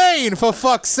lo mein, for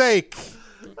fuck's sake.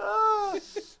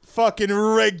 Fucking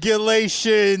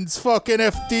regulations. Fucking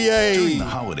During FDA. the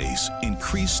holidays,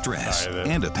 increased stress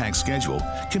and a packed schedule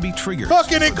can be triggers.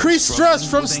 Fucking for those increased stress struggling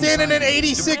from with standing in anxiety,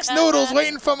 86 noodles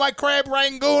waiting for my crab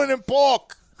rangoon and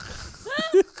pork.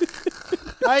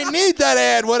 I need that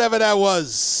ad, whatever that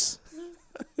was.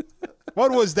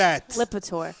 What was that?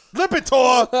 Lipitor.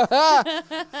 Lipitor.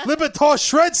 Lipitor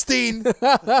Shredstein.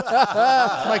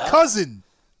 My cousin.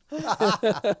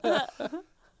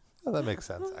 Oh, that makes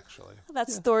sense, actually.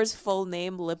 That's Thor's full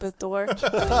name, Lipitor.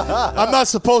 I'm not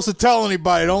supposed to tell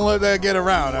anybody. Don't let that get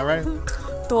around, all right?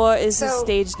 Thor is his So,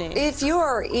 stage name. If you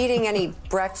are eating any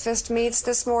breakfast meats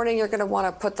this morning, you're going to want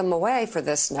to put them away for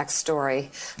this next story.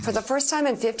 For the first time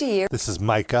in 50 years. This is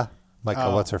Micah.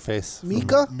 Micah, what's her face?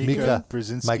 Mika? Mika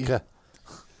Brzezinski. Micah.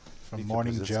 From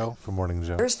Morning Joe. From Morning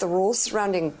Joe. The rules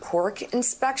surrounding pork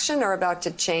inspection are about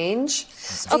to change.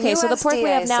 Okay, so the pork we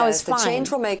have now is says the fine. change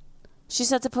will make She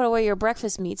said to put away your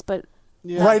breakfast meats, but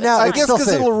Right now, I it's guess still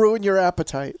because safe. it'll ruin your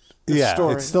appetite. Yeah,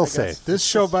 story, it's still I guess. safe. This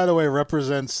show, by the way,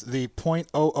 represents the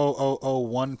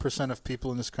 0.00001% of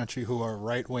people in this country who are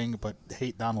right-wing but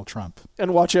hate Donald Trump.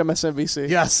 And watch MSNBC.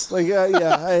 Yes. Like,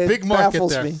 yeah. It Big market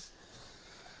baffles there. me.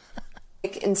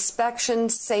 make inspection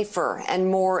safer and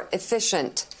more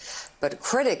efficient. But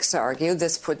critics argue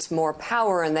this puts more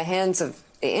power in the hands of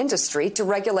the industry to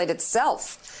regulate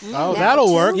itself. Oh,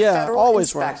 that'll work. Yeah, federal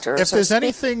always works. inspectors If there's are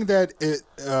anything that it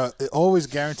always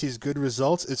guarantees good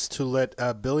results, it's to let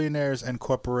billionaires and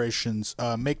corporations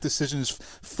make decisions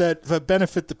that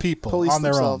benefit the people Police on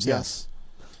their themselves, own. yes.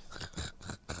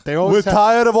 They always We're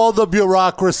tired of all the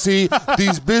bureaucracy.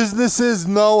 These businesses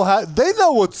know they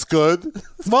know what's good.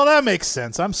 Well, that makes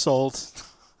sense. I'm sold.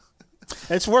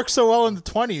 It's worked so well in the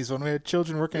 20s when we had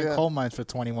children working in coal mines for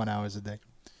 21 hours a day.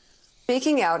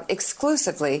 speaking out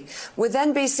exclusively with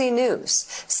NBC News,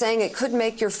 saying it could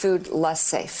make your food less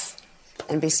safe.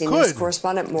 NBC News Could.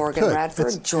 correspondent Morgan Could.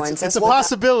 Radford joins It's us. a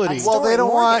possibility. That Well, story, they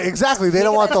don't want Morgan. they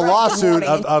don't want the lawsuit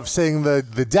Morning. of saying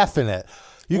the definite.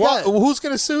 You got Who's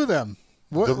going to sue them?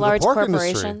 the large pork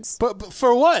industry. corporations. But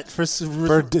for what? For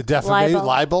defamation,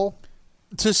 libel.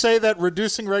 To say that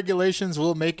reducing regulations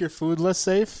will make your food less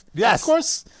safe? Yes. Of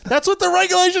course. That's what the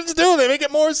regulations do. They make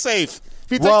it more safe.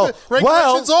 If you take Well- the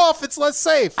regulations off, it's less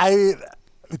safe.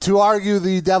 To argue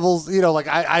the devil's,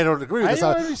 I don't agree with I this, know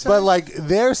what you're but saying.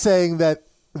 they're saying that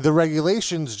the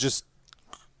regulations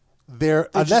they're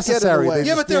They just get in the unnecessary. way. They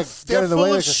Yeah, just but they're get in the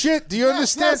full way. of shit. Do you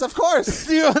understand? Yes, of course.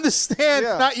 Do you understand?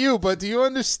 Yeah. Not you, but do you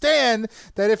understand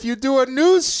that if you do a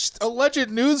alleged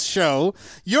news show,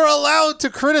 you're allowed to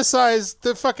criticize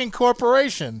the fucking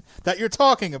corporation that you're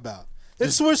talking about?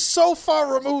 We're so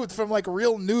far removed from like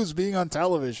real news being on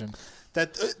television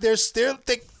that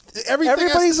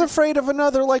Everybody's afraid of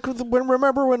another. Like,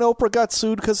 remember when Oprah got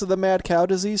sued because of the mad cow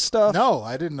disease stuff? No,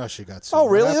 I didn't know she got sued. Oh,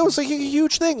 What really? It happened? was like a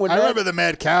huge thing. When I remember the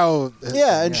mad cow.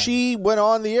 Yeah, and she went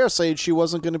on the air saying she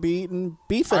wasn't going to be eating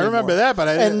beef I anymore. remember that, but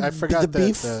I forgot the that,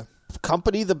 beef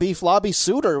company, the beef lobby,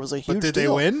 sued her. It was a huge But did they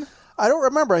deal. win? I don't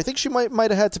remember. I think she might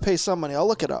have had to pay some money. I'll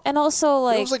look it up. And also, It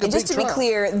like, was like a And big just to be trial.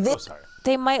 clear,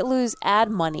 they might lose ad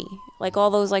money. Like all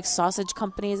those like sausage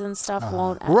companies and stuff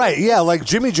won't. Right, yeah, like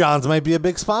Jimmy John's might be a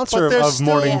big sponsor But they're of still-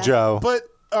 Morning Yeah. Joe. But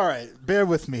all right, bear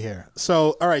with me here.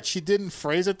 So, all right, she didn't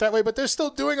phrase it that way, but they're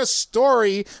still doing a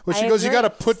story where she I goes, "You agree. got to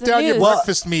put It's the down your news.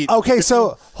 breakfast meat." Okay,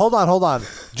 so hold on.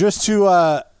 Just to,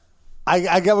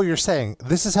 I get what you're saying.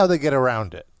 This is how they get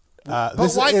around it. But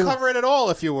this why is- cover it at all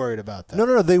if you're worried about that?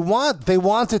 No. They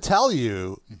want to tell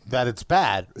you that it's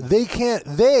bad. They can't.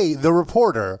 The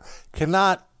reporter,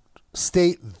 cannot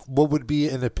state what would be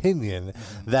an opinion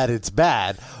that it's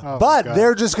bad. Oh, but my God.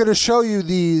 they're just going to show you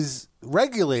these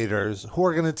regulators who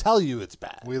are going to tell you it's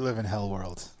bad. We live in hell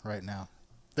world right now.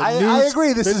 I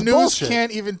agree, this the is news bullshit.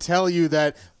 can't even tell you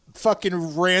that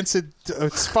fucking rancid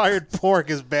expired pork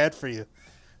is bad for you.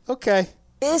 Okay.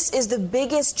 this is the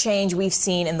biggest change we've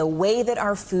seen in the way that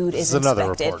our food is This is another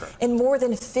inspected reporter. in more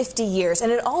than 50 years.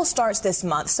 And it all starts this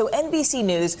month. So NBC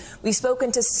News, we've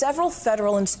spoken to several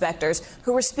federal inspectors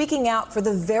who were speaking out for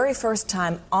the very first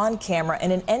time on camera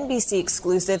in an NBC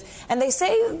exclusive. And they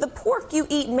say the pork you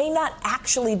eat may not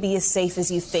actually be as safe as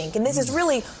you think. And this is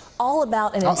really all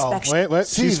about an inspection. Wait.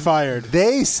 She's fired.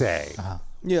 They say.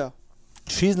 Yeah.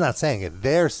 She's not saying it.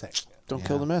 They're saying it. Don't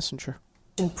kill the messenger.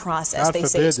 Process. God They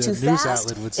say forbid it's too the news fast.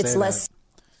 outlet would It's say less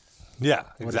Yeah,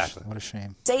 exactly. What a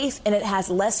shame. Safe, and it has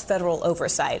less federal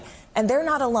oversight. And they're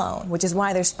not alone, which is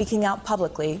why they're speaking out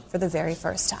publicly for the very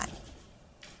first time.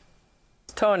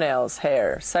 Toenails,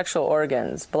 hair, sexual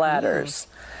organs, bladders.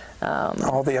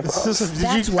 All the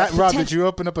above. Rob, did you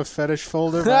open up a fetish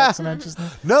folder by accident just now?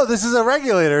 No, this is a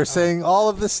regulator saying all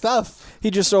of this stuff.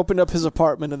 He just opened up his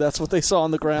apartment, and that's what they saw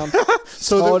on the ground.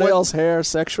 So toenails, hair,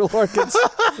 sexual organs.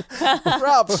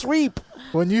 Rob, sweep.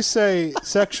 When you say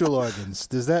sexual organs,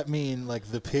 does that mean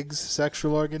like the pig's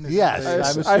sexual organ? Yes,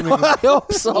 I'm assuming. I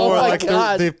hope so. Or oh my like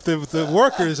God. the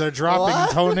workers are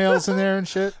dropping toenails in there and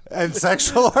shit? And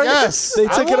sexual organs? Yes. They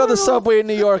took it on the subway in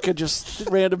New York and just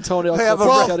random toenail clippers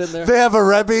got in there. They have a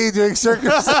Rebbe doing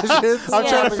circumcisions. I'm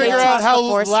trying to figure out how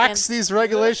foreskin. lax these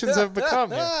regulations have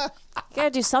become here. You gotta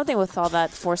do something with all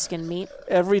that foreskin meat.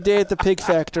 Every day at the pig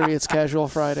factory, it's Casual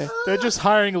Friday. They're just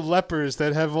hiring lepers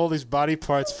that have all these body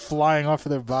parts flying off of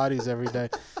their bodies every day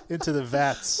into the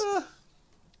vats.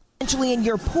 Essentially in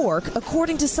your pork,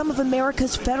 according to some of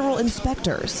America's federal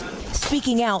inspectors.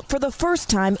 Speaking out for the first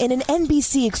time in an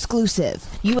NBC exclusive.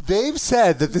 They've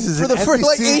said that this is For an the NBC first,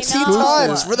 like 18 exclusive.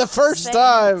 times. For the first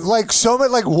time. Like so much.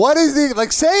 Like what is the?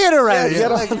 Like say it already. Yeah,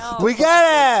 Like, we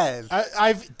get it.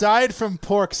 I've died from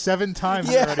pork 7 times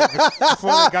already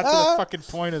before I got to the fucking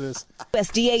point of this.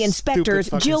 USDA inspectors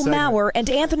fucking Jill segment. Maurer and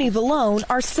Anthony Vallone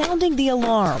are sounding the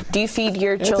alarm. Do you feed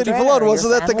your Anthony children? Vallone, or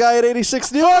wasn't your that the family? guy at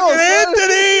 86 News? Fucking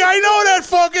Anthony! I know that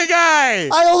fucking guy!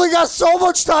 I only got so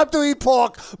much time to eat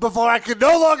pork before I can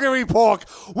no longer eat pork.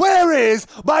 Where is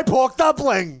my pork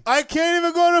dumpling? I can't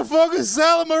even go to fucking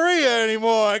Sala Maria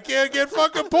anymore. I can't get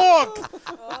fucking pork.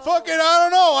 Fucking, I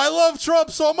don't know. I love Trump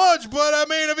so much, but I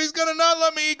mean, if he's gonna not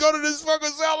let me go to this fucking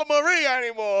Sala Maria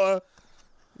anymore,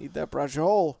 Need that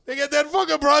brajol. they get that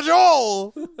fucking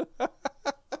brajol.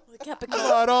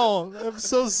 I don't. I'm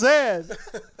so sad.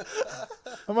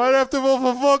 I might have to vote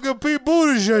for fucking Pete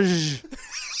Buttigieg.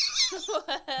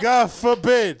 God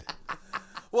forbid.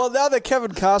 Well, now that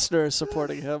Kevin Costner is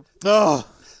supporting him. Oh,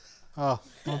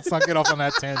 let's not get off on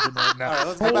that tangent right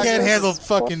now. I can't handle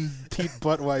fucking Pete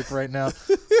Buttwipe right now.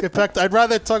 Get back to, I'd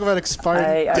rather talk about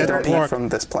expired I dead don't pork. eat from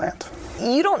this plant.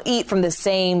 You don't eat from the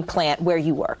same plant where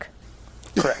you work.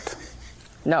 Correct.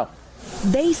 No.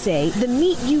 They say the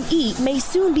meat you eat may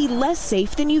soon be less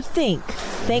safe than you think,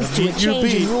 thanks to a meat you change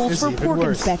beat in rules is for even pork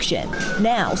worse. inspection,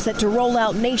 now set to roll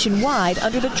out nationwide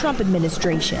under the Trump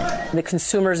administration. The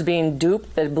consumer's being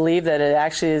duped that believe that it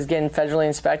actually is getting federally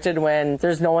inspected when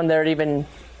there's no one there to even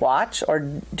watch or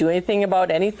do anything about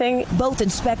anything. Both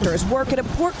inspectors work at a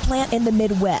pork plant in the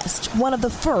Midwest, one of the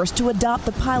first to adopt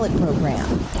the pilot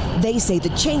program. They say the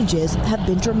changes have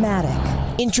been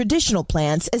dramatic. In traditional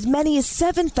plants, as many as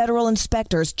 7 federal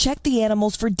inspectors check the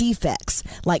animals for defects,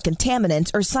 like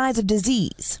contaminants or signs of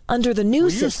disease. Under the new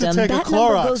We system, used to take that a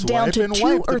number Clorox goes down wipe to and 2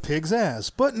 wipe or the pig's ass,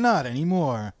 but not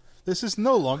anymore. This is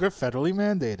no longer federally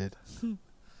mandated.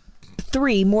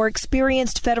 3 more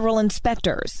experienced federal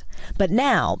inspectors. But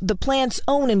now, the plant's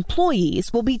own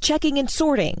employees will be checking and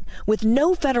sorting, with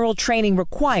no federal training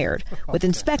required, with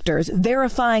inspectors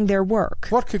verifying their work.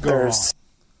 What could go wrong?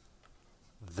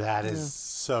 That is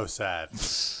so sad.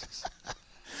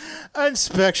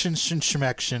 Inspection,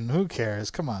 schmection. Who cares?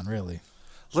 Come on, really.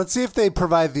 Let's see if they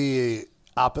provide the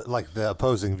the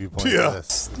opposing viewpoint Yeah. to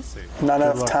this. Let's see. Not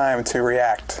enough time to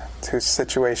react to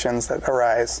situations that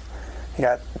arise. You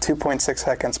got 2.6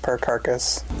 seconds per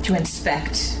carcass. To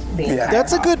inspect the Yeah.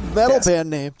 That's a good metal band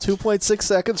name. 2.6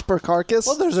 seconds per carcass.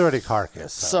 Well, there's already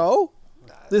carcass. So?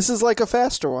 This is like a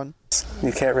faster one.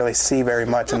 You can't really see very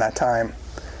much in that time.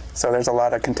 So there's a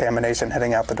lot of contamination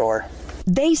heading out the door.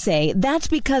 They say that's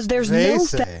because there's They no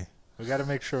say. We got to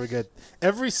make sure we get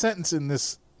every sentence in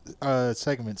this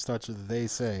segment starts with "they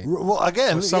say." Well,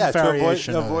 again, Or some yeah,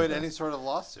 variation to of avoid it. any sort of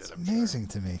lawsuit. It's amazing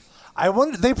to me. I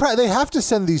wonder they have to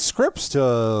send these scripts to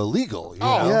legal. You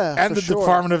know? yeah, and for the sure.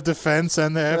 Department of Defense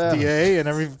and the FDA and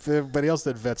everybody else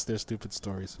that vets their stupid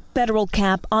stories. federal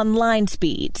cap on line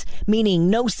speeds, meaning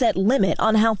no set limit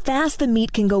on how fast the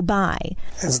meat can go by.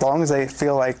 As long as they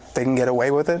feel like they can get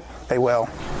away with it, they will.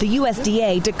 The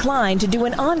USDA declined to do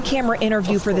an on-camera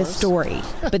interview for this story,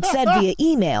 but said via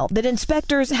email that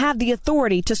inspectors have the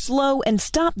authority to slow and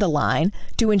stop the line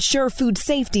to ensure food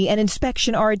safety and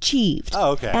inspection are achieved.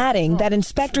 Oh, okay. Adding that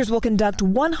inspectors will conduct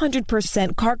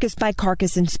 100%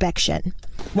 carcass-by-carcass inspection.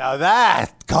 Now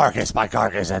that carcass by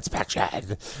carcass inspection.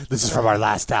 This is from our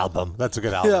last album. That's a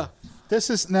good album. Yeah. This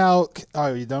is now. Oh,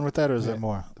 are you done with that, or is there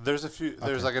more? There's a few.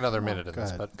 There's like another minute in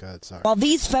this, but go ahead. Sorry. While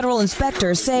these federal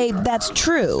inspectors say that's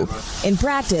true, in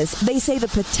practice, they say the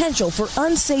potential for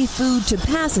unsafe food to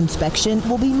pass inspection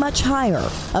will be much higher,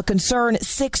 a concern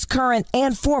 6 current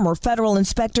and former federal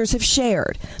inspectors have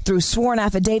shared through sworn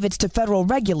affidavits to federal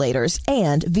regulators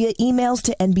and via emails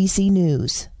to NBC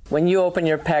News. When you open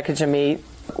your package of meat,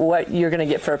 what you're going to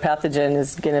get for a pathogen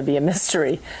is going to be a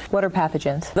mystery. What are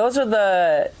pathogens? Those are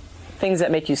the things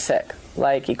that make you sick,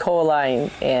 like E.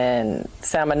 coli and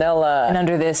salmonella. And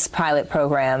under this pilot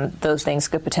program, those things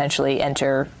could potentially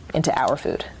enter into our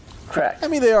food. Correct. I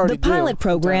mean, they already The pilot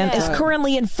program is Yeah.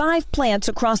 currently in 5 plants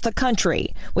across the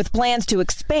country, with plans to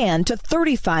expand to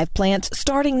 35 plants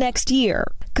starting next year.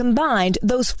 Combined,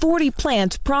 those 40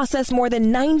 plants process more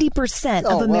than 90%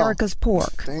 of Oh, wow. America's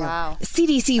pork. Wow.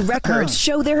 CDC records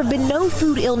show there have been no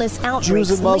food illness outbreaks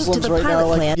Jews and linked to Muslims the right now pilot are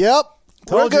like, plant. yep,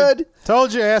 we're good.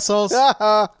 Told you, assholes.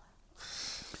 I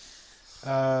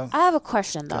have a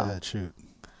question, though. Go ahead, shoot.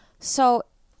 So,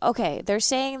 okay, they're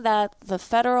saying that the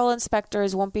federal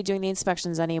inspectors won't be doing the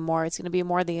inspections anymore. It's going to be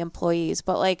more the employees.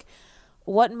 But, like,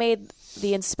 what made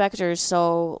the inspectors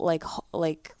so, like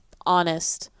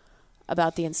honest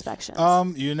about the inspections?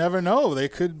 You never know. They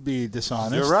could be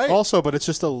dishonest. You're right. Also, but it's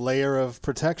just a layer of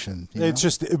protection. it's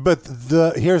just. But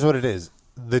here's what it is.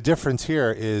 The difference here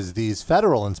is these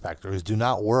federal inspectors do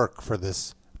not work for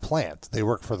this plant. They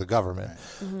work for the government.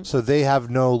 Mm-hmm. So they have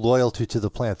no loyalty to the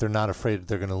plant. They're not afraid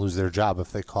they're going to lose their job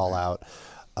if they call out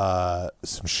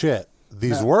some shit.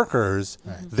 These workers,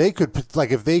 they could,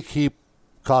 like, if they keep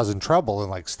causing trouble and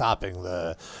like stopping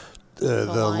the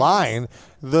line,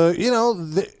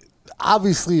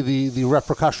 obviously the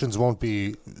repercussions won't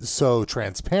be so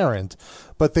transparent,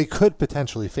 but they could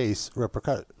potentially face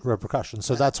repercussions.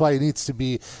 So that's why it needs to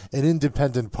be an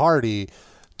independent party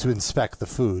to inspect the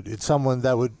food. It's someone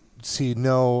that would see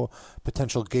no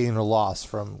potential gain or loss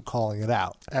from calling it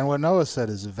out. And what Noah said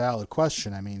is a valid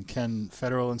question. I mean, can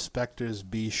federal inspectors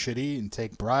be shitty and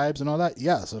take bribes and all that?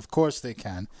 Yes, of course they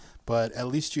can. But at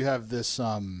least you have this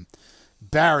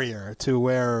barrier to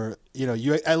where,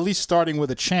 you at least starting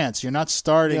with a chance. You're not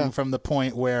starting from the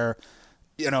point where,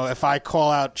 if I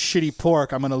call out shitty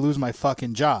pork, I'm going to lose my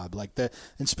fucking job. Like, the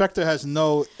inspector has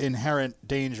no inherent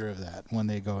danger of that when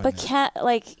they go in But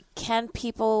there. can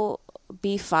people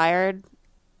be fired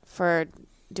for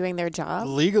doing their job?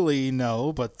 Legally,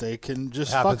 no, but they can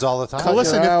just Happens all the time. Cut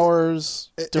Listen, your hours,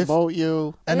 demote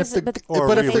you. And Is if it- the Or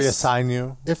but if reassign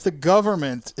you. if the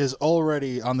government is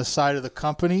already on the side of the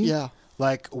company,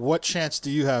 like, what chance do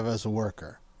you have as a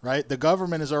worker? Right? The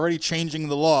government is already changing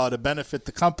the law to benefit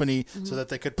the company so that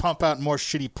they could pump out more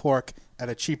shitty pork at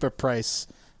a cheaper price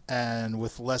and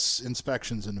with less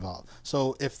inspections involved.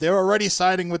 So if they're already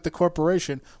siding with the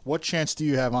corporation, what chance do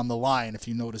you have on the line if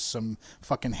you notice some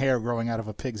fucking hair growing out of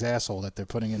a pig's asshole that they're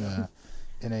putting in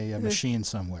a machine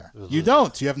somewhere? You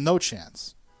don't. You have no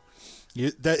chance.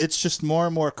 It's just more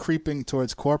and more creeping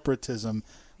towards corporatism,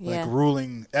 like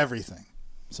ruling everything.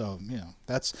 So,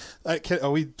 that's. Are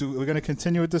we going to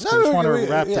continue with this? I just want to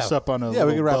wrap this up on a little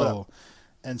we can wrap it bow up.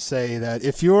 and say that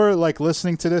if you're like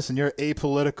listening to this and you're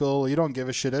apolitical, you don't give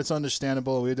a shit. That's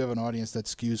understandable. We do have an audience that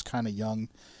skews kind of young.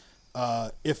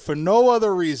 If for no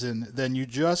other reason than you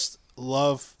just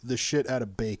love the shit out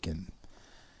of bacon,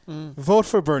 vote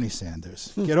for Bernie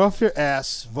Sanders. Get off your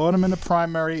ass. Vote him in the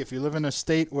primary. If you live in a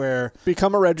state where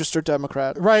Become a registered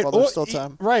Democrat. right, While there's still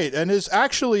time. right, and there's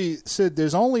actually Sid,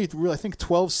 there's only I think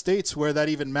 12 states where that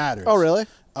even matters. Oh, really?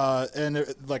 And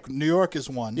like New York is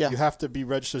one. Yeah. You have to be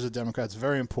registered as a Democrat. It's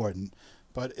very important.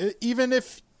 But even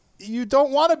if you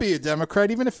don't want to be a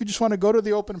Democrat, even if you just want to go to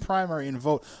the open primary and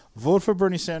vote for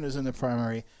Bernie Sanders in the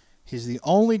primary. He's the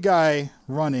only guy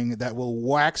running that will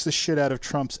wax the shit out of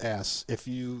Trump's ass. If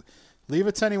you leave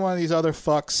it to any one of these other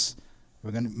fucks,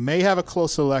 may have a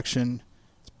close election.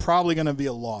 It's probably going to be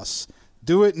a loss.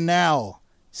 Do it now.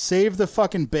 Save the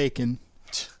fucking bacon.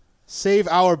 Save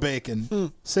our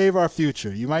bacon. Save our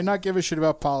future. You might not give a shit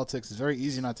about politics. It's very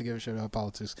easy not to give a shit about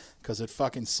politics because it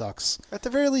fucking sucks. At the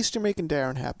very least, you're making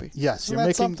Darren happy. Yes, Isn't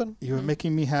that something? You're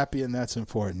making me happy, and that's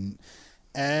important.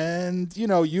 And,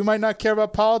 you might not care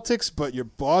about politics, but your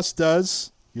boss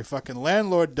does. Your fucking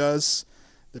landlord does.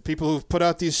 The people who've put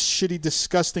out these shitty,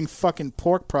 disgusting fucking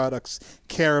pork products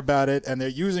care about it, and they're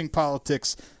using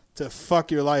politics to fuck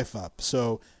your life up.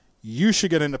 So you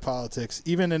should get into politics,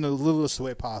 even in the littlest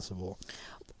way possible.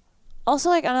 Also,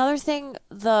 like, another thing,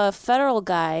 the federal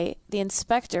guy, the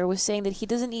inspector, was saying that he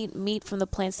doesn't eat meat from the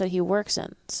plants that he works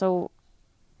in. So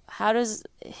how does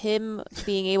him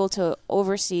being able to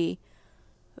oversee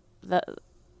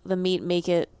the meat make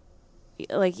it,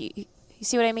 like, You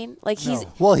see what I mean? Like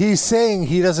Well, he's saying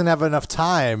he doesn't have enough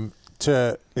time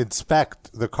to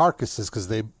inspect the carcasses because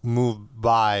they move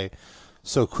by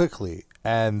so quickly,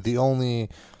 and the only.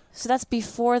 So that's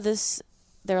before this.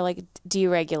 They're like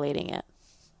deregulating it,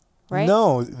 right?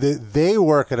 No, they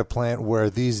work at a plant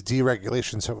where these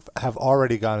deregulations have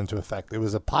already gone into effect. It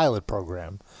was a pilot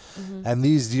program, and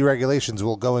these deregulations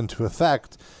will go into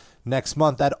effect next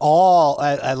month at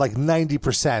like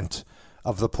 90%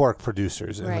 of the pork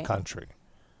producers in the country.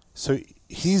 So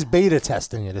he's beta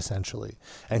testing it essentially,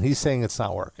 and he's saying it's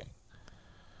not working.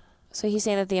 So he's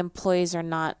saying that the employees are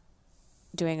not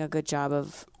doing a good job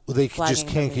of. They just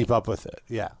can't keep up with it.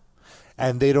 Yeah.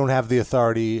 And they don't have the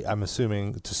authority, I'm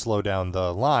assuming, to slow down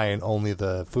the line. Only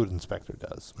the food inspector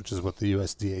does, which is what the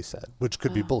USDA said, which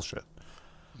could be bullshit.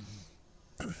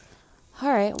 All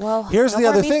right, well, here's the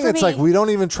other thing. It's me. like we don't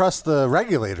even trust the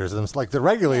regulators. And it's like the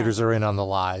regulators are in on the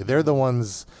lie. They're the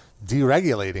ones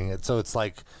deregulating it. So it's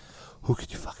like, who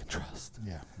could you fucking trust?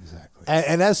 Yeah, exactly.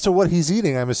 And as to what he's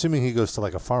eating, I'm assuming he goes to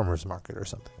like a farmer's market or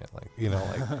something. Like,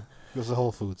 goes to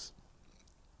Whole Foods.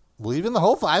 Well, even the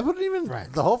Whole Foods, I wouldn't even.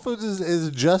 Right. The Whole Foods is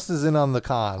just as in on the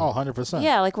con. Oh, 100%.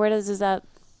 Yeah, like where does that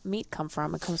meat come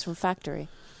from? It comes from factory.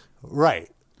 Right,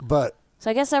 but. So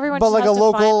I guess everyone. But just like has a to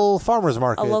local farmer's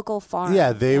market, a local farm.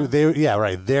 Yeah, they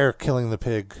right. They're killing the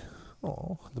pig,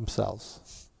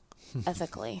 themselves.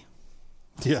 Ethically.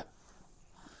 Yeah,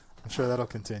 I'm sure that'll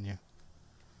continue.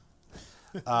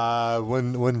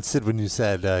 When you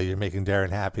said you're making Darren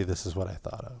happy, this is what I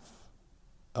thought of.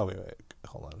 Oh wait,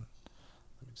 hold on.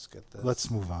 Let me just get this.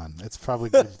 Let's move on. It's probably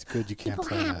good you can't People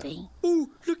play happy. that. Oh,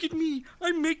 look at me.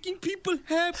 I'm making people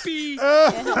happy.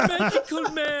 I'm a magical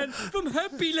man from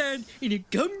Happy Land in a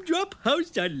gumdrop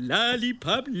house on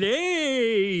Lollipop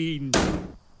Lane.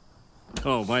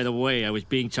 Oh, by the way, I was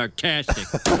being sarcastic.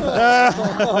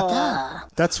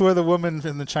 That's where the woman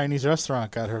in the Chinese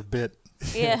restaurant got her bit.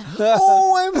 Yeah.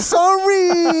 Oh, I'm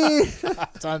sorry.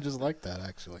 Sounds just like that,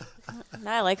 actually.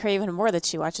 Now I like her even more that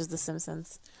she watches The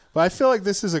Simpsons. But I feel like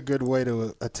this is a good way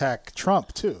to attack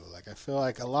Trump too. Like I feel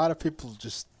like a lot of people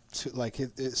just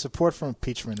support for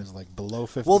impeachment is like below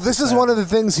 50%. Well, this is one of the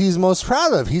things he's most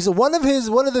proud of. One of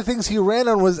the things he ran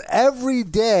on was every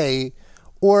day,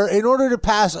 or in order to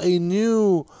pass a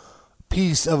new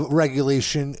piece of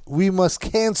regulation, we must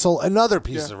cancel another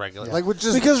piece of regulation. Like, which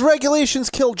is because regulations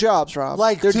kill jobs, Rob.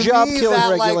 Like they're to job me, killing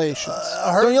that, regulations.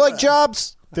 Like, don't you like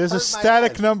jobs? There's a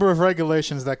static number of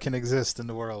regulations that can exist in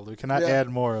the world. We cannot add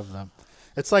more of them.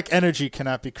 It's like energy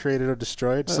cannot be created or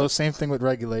destroyed. So same thing with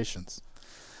regulations.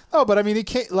 No, but I mean, he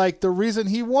can't. Like the reason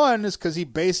he won is because he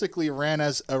basically ran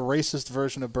as a racist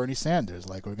version of Bernie Sanders.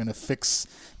 Like we're gonna fix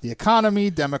the economy.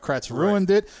 Democrats ruined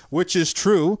it, which is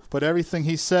true. But everything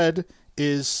he said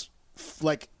is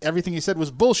like everything he said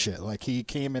was bullshit. Like he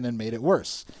came in and made it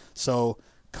worse. So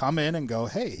come in and go,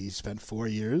 hey, he spent 4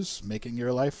 years making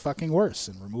your life fucking worse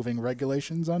and removing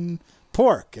regulations on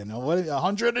pork and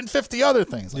 150 other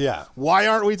things. Like, why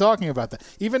aren't we talking about that?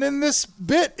 Even in this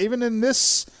bit, even in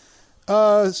this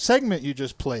segment you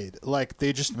just played, like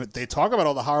they talk about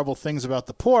all the horrible things about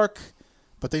the pork,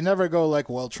 but they never go like,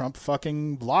 well, Trump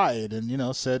fucking lied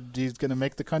and, said he's going to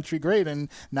make the country great. And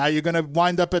now you're going to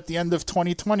wind up at the end of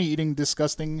 2020 eating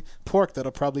disgusting pork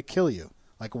that'll probably kill you.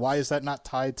 Like, why is that not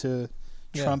tied to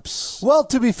Trump's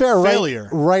to be fair, failure?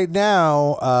 Right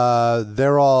now,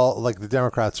 they're all like the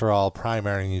Democrats are all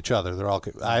primarying each other. They're all.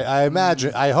 I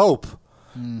imagine. I hope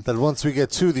that once we get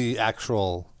to the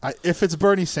actual, if it's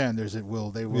Bernie Sanders, it will.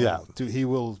 They will. He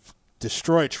will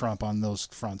destroy Trump on those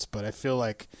fronts. But I feel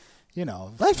like,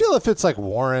 I feel if it's like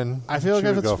Warren, I feel like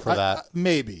if it's go for that.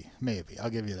 Maybe I'll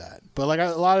give you that. But like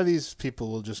a lot of these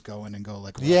people will just go in and go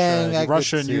like,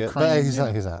 Russia and Ukraine. But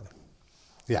he's not.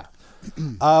 Yeah.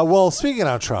 Well, speaking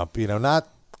of Trump, not.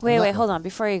 Wait, hold on.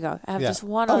 Before you go, I have just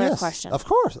one other question. Of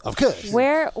course.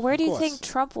 Where do you think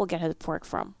Trump will get his pork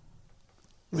from?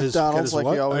 McDonald's, like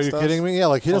he always does. Are you kidding me? Yeah,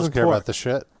 like he doesn't care about the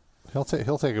shit. He'll take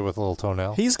it with a little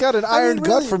toenail. He's got an iron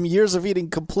gut from years of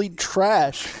eating complete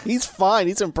trash. He's fine.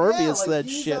 He's impervious to that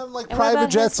shit. Like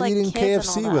private jets eating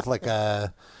KFC with like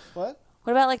a. What?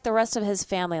 What about like the rest of his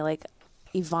family, like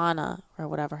Ivana or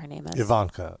whatever her name is?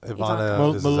 Ivana.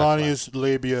 Melania's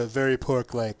labia, very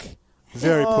pork-like.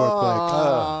 Very pork-like.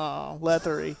 Oh,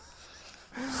 leathery.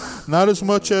 Not as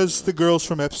much as the girls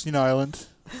from Epstein Island,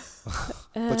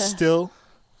 but still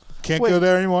can't go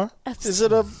there anymore. Is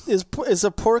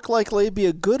a pork-like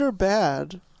labia good or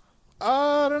bad?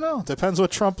 I don't know. Depends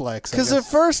what Trump likes. Because at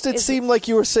first it seemed like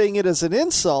you were saying it as an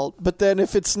insult, but then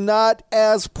if it's not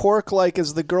as pork-like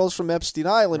as the girls from Epstein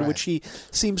Island, which he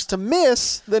seems to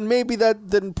miss, then maybe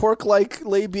then pork-like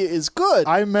labia is good.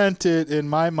 I meant it in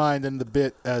my mind in the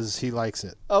bit as he likes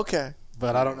it. Okay.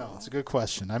 But I don't know. It's a good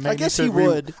question. I guess he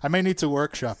would. I may need to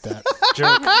workshop that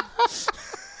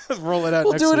joke. Roll it out.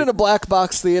 We'll next do it week. in a black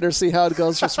box theater, see how it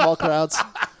goes for small crowds.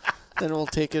 Then we'll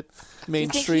take it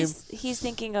mainstream. You think he's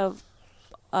thinking of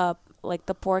like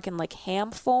the pork in like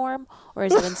ham form, or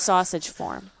is it in sausage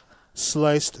form?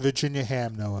 Sliced Virginia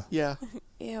ham, Noah. Yeah.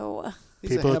 Ew.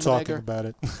 People are talking about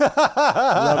it.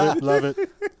 Love it. Love it.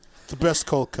 The best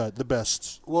cold cut. The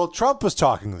best. Well, Trump was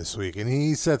talking this week, and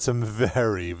he said some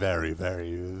very, very,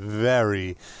 very,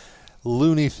 very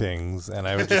loony things. And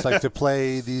I would just like to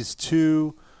play these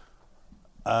two.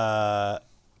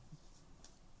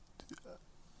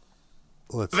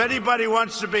 If anybody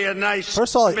wants to be a nice,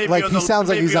 First of all, maybe like on he the- sounds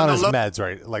like maybe he's on his the low- meds,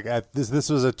 right? Like this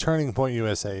was a Turning Point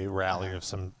USA rally of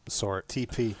some sort.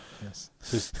 TP,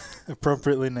 yes,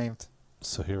 appropriately named.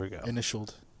 So here we go.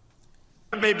 Initialed.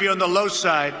 maybe on the low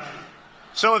side.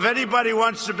 So if anybody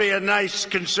wants to be a nice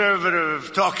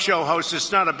conservative talk show host,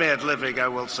 it's not a bad living, I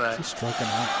will say. He's stroking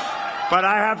out. But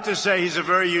I have to say he's a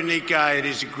very unique guy, and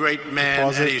he's a great man,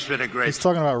 Pause and it. he's been a great He's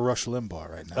talking about Rush Limbaugh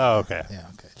right now. Oh, okay. Yeah,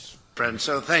 okay. friend.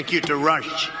 So thank you to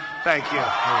Rush. Thank you.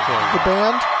 The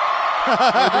band?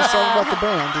 Maybe something about the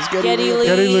band. Is Geddy Lee?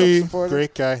 Geddy Lee,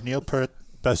 great guy. Neil Peart,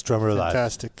 best drummer alive.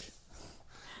 Fantastic.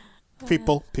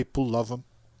 People love him.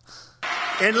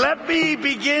 And let me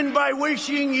begin by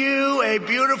wishing you a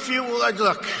beautiful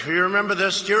look. You remember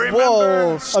this? Do you remember?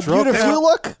 Whoa, a beautiful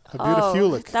look? A beautiful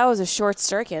look. That was a short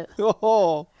circuit.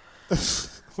 Oh.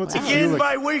 What's Begin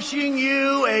by wishing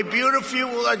you a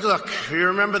beautiful look. You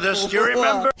remember this? Do you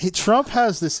remember? Trump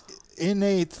has this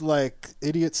innate, like,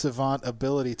 idiot savant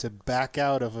ability to back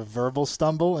out of a verbal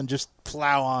stumble and just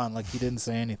plow on like he didn't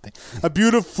say anything. A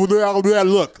beautiful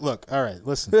look. All right,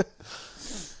 listen.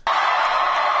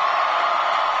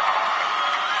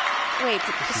 Wait,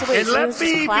 And let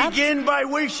me begin by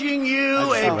wishing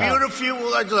you a beautiful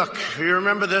look. You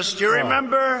remember this? Do you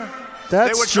remember?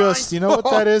 That's just, you know what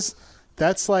that is?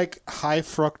 That's like high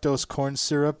fructose corn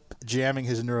syrup jamming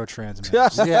his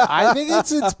neurotransmitters. Yeah, I think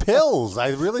it's pills. I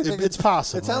really think it's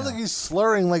possible. It sounds like he's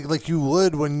slurring like you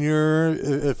would when you're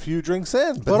a few drinks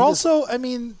in. But also, I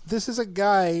mean, this is a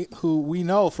guy who we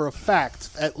know for a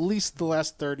fact, at least the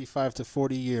last 35 to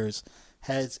 40 years,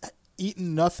 has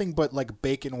eaten nothing but like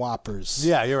bacon Whoppers.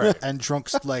 Yeah, you're right. And drunk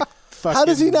like fucking. How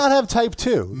does he not have type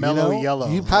 2? Mellow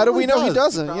yellow. How do we know he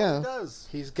doesn't? Yeah.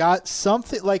 He's got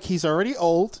something, like he's already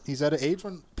old. He's at an age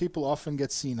when people often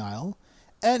get senile.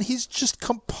 And he's just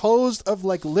composed of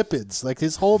like lipids. Like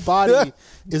his whole body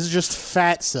is just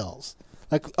fat cells.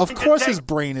 Like, of course his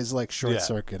brain is like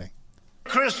short-circuiting.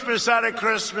 Christmas out of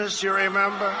Christmas, you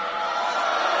remember?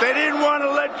 They didn't want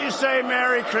to let you say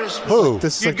Merry Christmas. Who?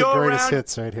 This is You'd like the go greatest around,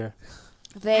 hits right here.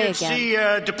 They You'd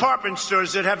again. see department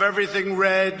stores that have everything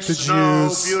red, The snow,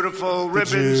 Jews. beautiful, The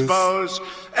ribbons, Jews. bows.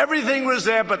 Everything was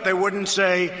there, but they wouldn't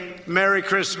say Merry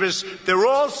Christmas. They're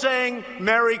all saying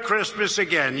Merry Christmas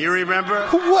again. You remember?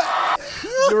 What?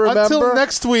 You remember? Until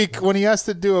next week when he has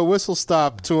to do a whistle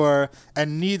stop tour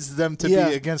and needs them to Yeah.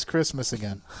 be against Christmas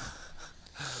again.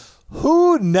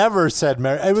 Who never said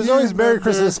Merry? It was Do you always Merry remember?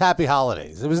 Christmas, Happy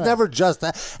Holidays. It was never just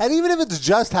that. And even if it's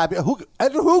just happy, who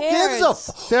gives a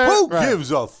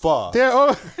gives a fuck? They're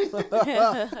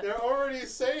already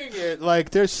saying it. Like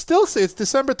they're still saying it's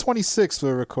December 26th.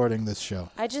 We're recording this show.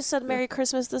 I just said Merry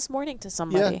Christmas this morning to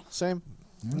somebody. Yeah, same.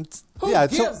 Yeah,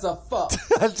 gives a fuck?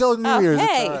 Until New Oh, Year's,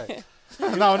 hey. it's all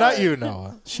right. No, not you,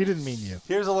 Noah. She didn't mean you.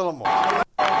 Here's a little more.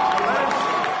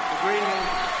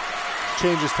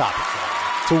 Changes topic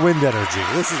to wind energy.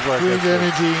 This is where it Wind gets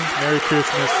energy, Merry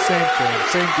Christmas, same thing,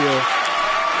 same deal.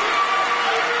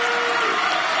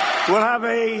 We'll have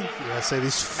Yeah, say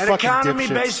these an fucking economy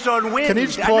dipshits. based on wind. Can you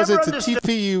just I pause never it to understood-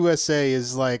 TPUSA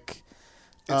is like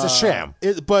It's a sham.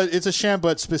 But it's a sham.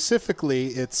 But specifically,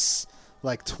 it's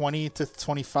like 20 to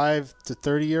 25 to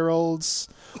 30-year-olds.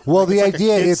 Well, Like, the it's like a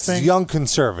idea kids it's thing. young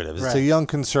conservatives. It's a Right. young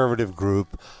conservative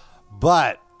group,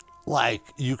 but like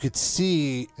you could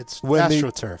see It's when they-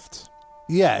 astroturfed.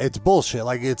 Yeah, it's bullshit.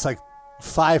 Like it's like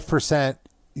 5%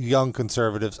 young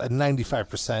conservatives and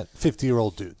 95%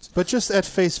 50-year-old dudes. But just at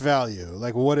face value,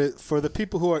 like what it for the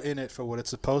people who are in it for what it's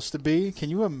supposed to be. Can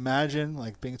you imagine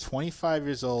like being 25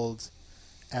 years old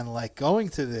and like going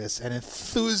to this and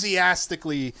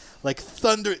enthusiastically like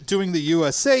doing the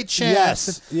USA chant.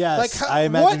 Yes. Like, I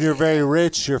imagine you're very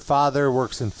rich. Your father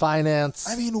works in finance.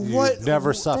 I mean, you what?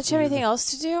 Never suffered. Don't you have anything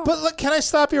else to do? But look, can I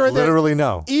stop you right Literally, there?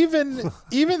 no. Even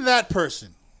that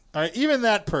person. All right, even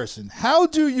that person. How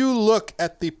do you look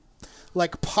at the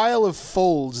like pile of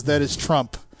folds that is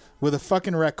Trump with a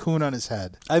fucking raccoon on his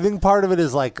head? I think part of it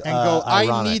is like and go.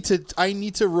 ironic. I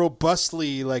need to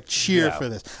robustly like cheer for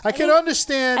this. I can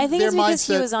understand. I think their it's because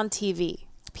mindset. he was on TV.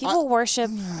 People worship.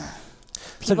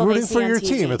 It's like rooting for your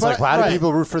team. It's like, why do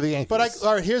people root for the Yankees? But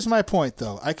all right, here's my point,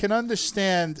 though. I can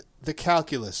understand the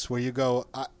calculus where you go,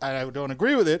 I don't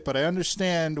agree with it, but I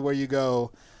understand where you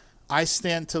go, I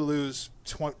stand to lose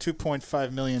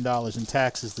 $2.5 million in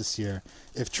taxes this year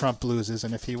if Trump loses,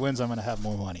 and if he wins, I'm going to have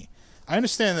more money. I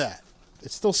understand that.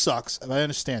 It still sucks, but I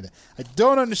understand it. I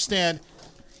don't understand,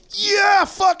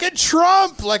 fucking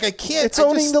Trump! Like, I can't... It's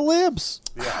owning the libs.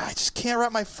 I just can't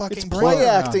wrap my fucking It's brain play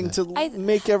around acting it. to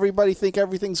make everybody think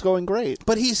everything's going great.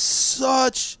 But he's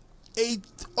such a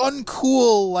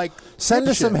uncool, like... Send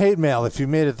us dipshit. some hate mail if you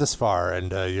made it this far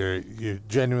and you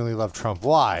genuinely love Trump.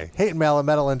 Why? Hate mail at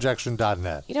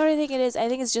metalinjection.net. You know what I think it is? I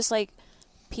think it's just like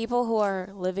people who are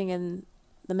living in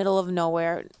the middle of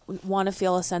nowhere want to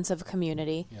feel a sense of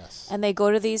community. Yes. And they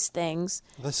go to these things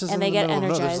This is and they get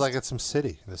energized. This is like at some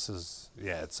city. This is,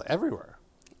 it's everywhere.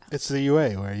 It's the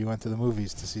UA where you went to the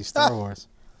movies to see Star Wars.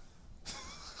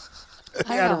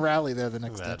 They I had a know. rally there the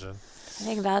next day. I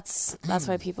think that's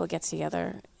why people get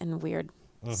together in weird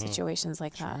situations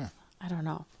like that. I don't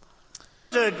know.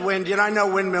 Wind, I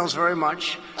know windmills very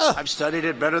much. I've studied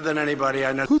it better than anybody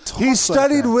I know. He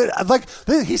studied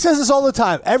he says this all the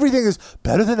time. Everything is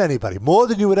better than anybody, more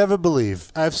than you would ever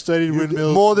believe. I've studied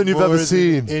windmills more than you've ever than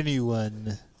seen.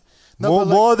 anyone.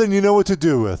 More than you know what to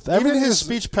do with. Even his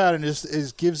speech pattern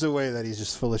is gives away that he's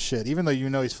just full of shit. Even though you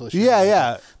know he's full of shit.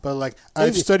 Yeah. But like,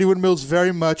 I've studied windmills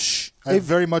very much. I've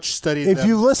very much studied them. If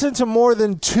you listen to more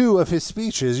than 2 of his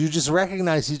speeches, you just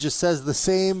recognize he just says the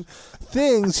same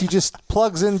things. He just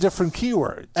plugs in different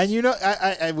keywords. And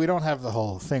I we don't have the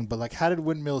whole thing, but like, how did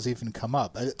windmills even come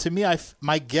up? To me,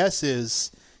 my guess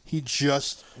is he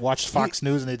just watched Fox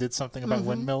News and they did something about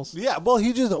windmills. Yeah,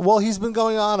 he's been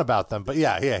going on about them. But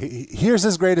here's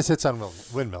his greatest hits on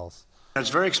windmills. It's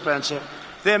very expensive.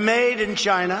 They're made in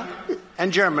China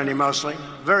and Germany mostly.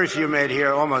 Very few made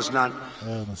here, almost none.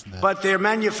 But they're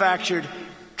manufactured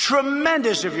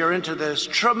tremendous, if you're into this,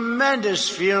 tremendous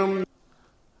fume.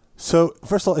 So,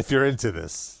 first of all, if you're into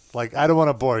this, like, I don't want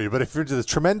to bore you, but if you're into this,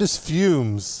 tremendous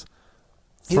fumes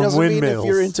He from doesn't windmills. mean if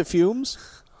you're into fumes.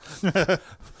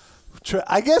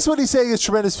 I guess what he's saying is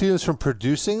tremendous fumes from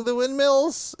producing the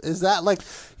windmills. Is that like,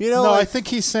 No, like, I think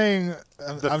he's saying.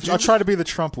 I'll try to be the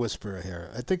Trump whisperer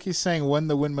here. I think he's saying when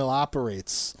the windmill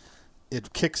operates,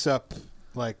 it kicks up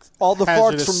like all the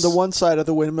hazardous... farts from the one side of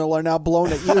the windmill are now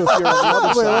blown at you if you're on the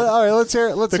other side. All right, let's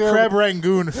hear. The crab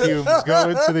rangoon fumes go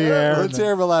into the air. Let's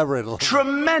hear him elaborate a little.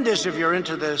 Tremendous, if you're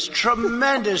into this,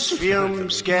 tremendous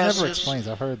fumes, gases. Never explains.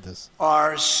 I've heard this.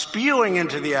 Are spewing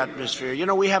into the atmosphere.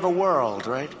 We have a world,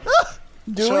 right?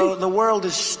 Do we? The world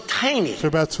is tiny. For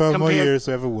about 12 more compared years,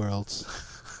 we have a world.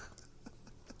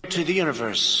 To the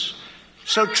universe.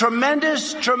 So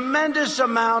tremendous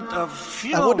amount of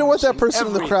fumes. I wonder what that person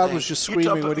in the crowd everything. was just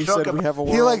screaming when he said we have a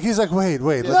world. He's like, wait.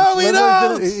 No, we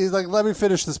don't. He's like, let me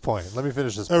finish this point.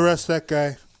 Arrest that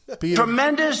guy. Beat him.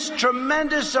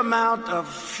 Tremendous amount of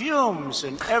fumes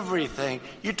and everything.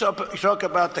 You talk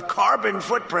about the carbon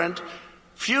footprint.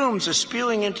 Fumes are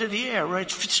spewing into the air, right?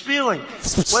 Spewing.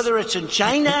 Whether it's in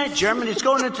China, Germany, it's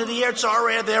going into the air. It's our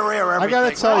air, their air, everything. I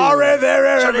gotta tell you, Our air, their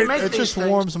air, So they everything. make it these just things.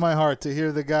 warms my heart to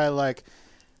hear the guy like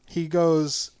he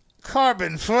goes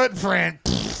carbon footprint,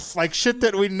 like shit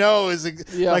that we know is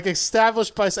like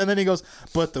established by, and then he goes,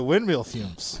 but the windmill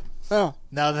fumes. Oh,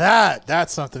 now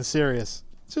that's something serious.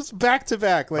 Just back to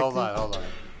back. Like, hold on.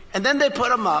 And then they put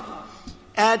them up.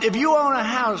 And if you own a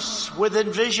house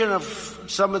within vision of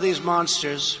some of these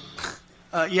monsters,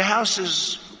 your house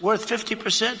is worth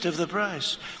 50% of the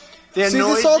price. They're see,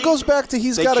 noisy. this all goes back to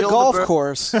he's They got a kill the golf bird.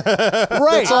 course Right.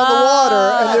 that's on the water,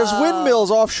 and there's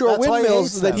windmills, offshore That's why he windmills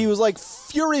hates that them. he was like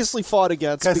furiously fought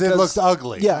against Because it looked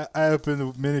ugly. Yeah, I opened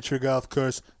a miniature golf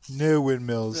course, no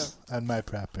windmills on my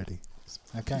property.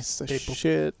 Okay, people.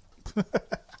 shit.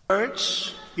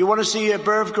 Birds. You want to see a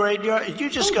bird graveyard? You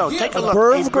just go. Take a look.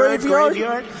 bird A bird graveyard?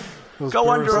 graveyard. Those Go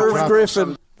birds under are a dropping-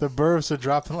 Griffin. The birds are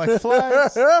dropping like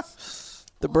flies.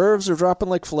 The birds are dropping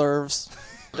like flurves.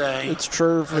 day. It's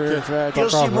true. You'll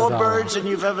see more birds than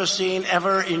you've ever seen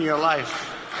ever in your life.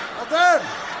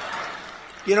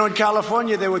 You know, in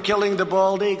California, they were killing the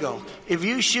bald eagle. If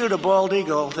you shoot a bald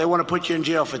eagle, they want to put you in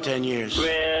jail for 10 years.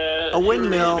 A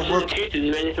windmill will kill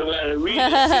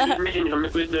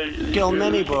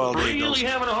many bald eagles.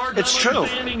 It's true.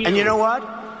 And you know what?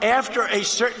 After a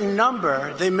certain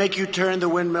number, they make you turn the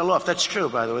windmill off. That's true,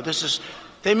 by the way.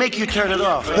 They make you turn it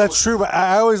off. That's true, but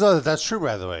I always love that. That's true,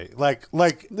 by the way. Like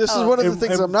this is one of the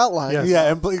things I'm not lying. Yes.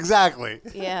 Yeah, exactly.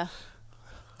 Yeah.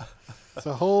 It's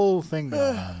a whole thing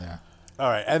going on there. All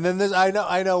right, and then this. I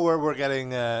know we're getting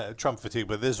Trump fatigue,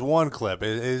 but this one clip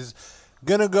is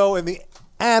gonna go in the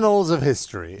annals of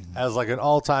history as like an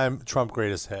all-time Trump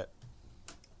greatest hit.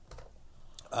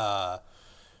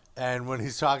 And when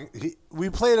he's talking, we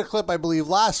played a clip I believe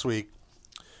last week,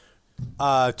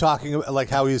 talking like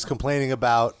how he was complaining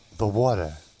about the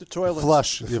water, the toilet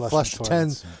flush. You flush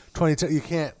 10, 20. You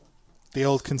can't. The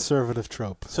old conservative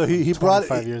trope. So he brought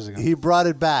 5 years ago. He brought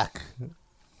it back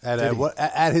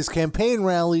at his campaign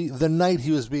rally the night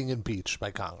he was being impeached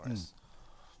by Congress.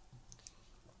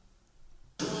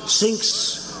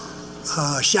 Sinks,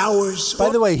 showers. By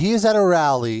the way, he is at a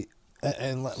rally,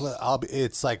 and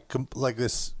it's like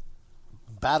this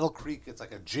Battle Creek. It's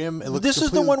like a gym. It looks this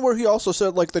is the one where he also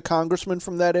said like the congressman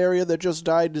from that area that just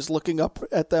died is looking up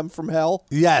at them from hell.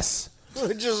 Yes,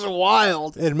 which is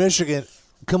wild. In Michigan.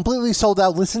 Completely sold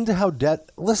out. Listen to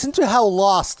how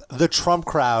lost the Trump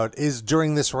crowd is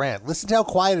during this rant. Listen to how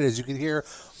quiet it is. You can hear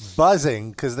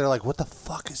buzzing because they're like, what the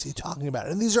fuck is he talking about?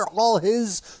 And these are all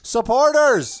his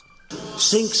supporters.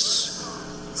 Sinks,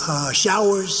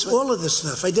 showers, all of this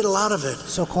stuff. I did a lot of it.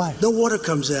 So quiet. No water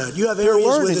comes out. You have areas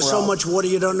where there's so much water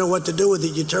you don't know what to do with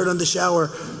it. You turn on the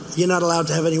shower, you're not allowed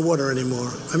to have any water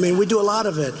anymore. I mean, we do a lot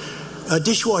of it.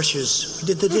 Dishwashers. We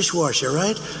did the dishwasher,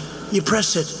 right? You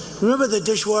press it. Remember the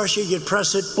dishwasher? You'd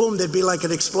press it, boom, there'd be like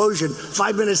an explosion.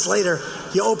 5 minutes later,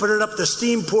 you open it up, the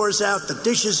steam pours out, the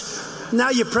dishes.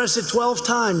 Now you press it 12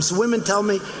 times. Women tell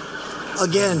me,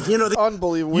 again,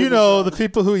 unbelievable. You know, the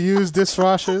people who use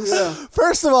dishwashers. Yeah.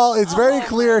 First of all, it's very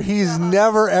clear he's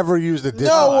never ever used a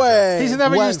dishwasher. No way. He's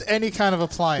never used any kind of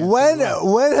appliance. When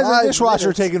has a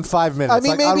dishwasher taken 5 minutes? I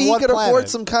mean, like, maybe he could planet? afford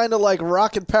some kind of like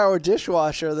rocket power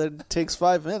dishwasher that takes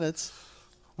 5 minutes.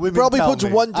 Women probably tell puts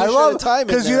me. one dish I love, at a time.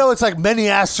 Because it's like many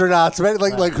astronauts, right?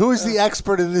 Like who is the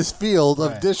expert in this field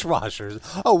of dishwashers?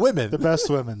 Oh, women. The best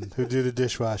women who do the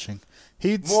dishwashing.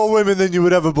 More women than you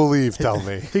would ever believe, tell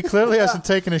me. He clearly hasn't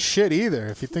taken a shit either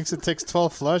if he thinks it takes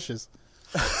 12 flushes.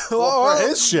 Well, for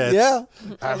his shit. Yeah.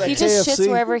 He just shits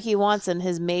wherever he wants, and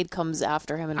his maid comes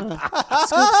after him and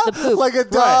scoops the poop. Like a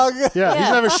dog. Right. Yeah, he's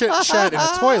never shat in a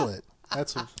toilet.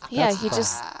 That's what. Yeah, he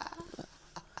just.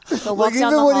 Like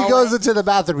even when he goes into the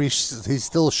bathroom, he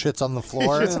still shits on the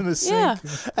floor. He shits in the sink. Yeah.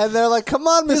 And they're like, "Come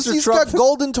on, Mr. He's Trump." got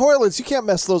golden toilets. You can't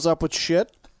mess those up with shit.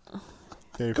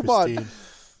 Very Come pristine. on.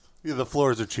 Yeah, the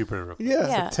floors are cheaper. Yeah.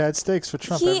 Yeah. Tad steaks for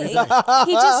Trump He, every day.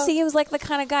 he just seems like the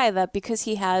kind of guy that because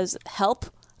he has help,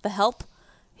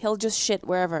 he'll just shit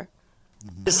wherever.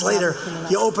 Minutes later,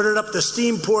 you open it up, the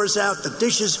steam pours out, the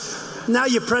dishes. Now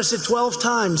you press it 12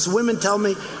 times. Women tell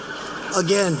me,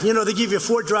 again, they give you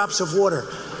 4 drops of water.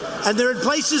 And they're in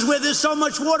places where there's so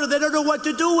much water, they don't know what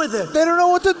to do with it. They don't know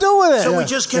what to do with it. So we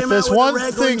just came if there's out with one a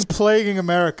rag thing plaguing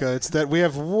America, it's that we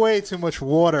have way too much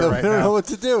water They right don't now. know what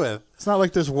to do with. It's not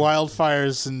like there's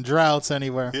wildfires and droughts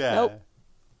anywhere. Yeah. Nope.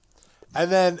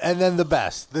 And then the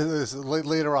best. This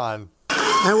later on.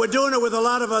 And we're doing it with a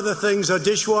lot of other things,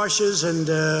 dishwashers, and,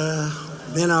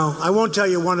 I won't tell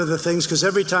you one of the things, because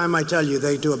every time I tell you,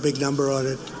 they do a big number on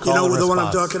it. Call and the one I'm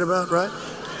response. talking about, right?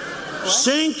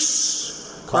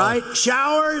 Sinks, right?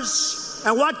 Showers.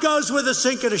 And what goes with a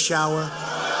sink and a shower?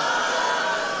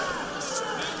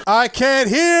 I can't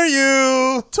hear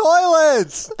you.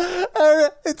 Toilets.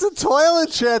 It's a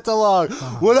toilet chant along.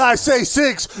 When I say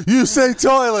sinks, you say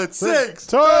toilet. Sinks.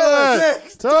 Toilet.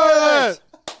 Sinks. Toilet.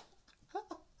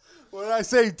 When I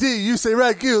say D, you say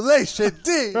regulation.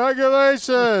 D.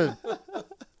 Regulation.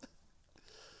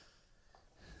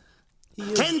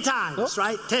 10 times,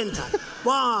 right? 10 times.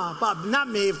 Well, Bob, not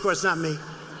me, of course, not me.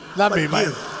 Not But me, Mike.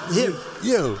 You.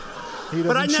 You. He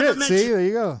But I doesn't never shit. mentioned- See, there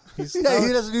you go. He's Yeah,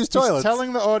 he doesn't use he's toilets.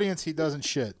 telling the audience he doesn't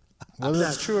shit. Whether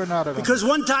it's true or not, I don't know. Because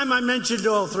one time I mentioned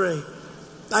all 3.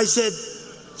 I said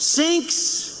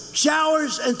sinks,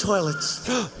 showers, and toilets.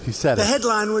 He said The it.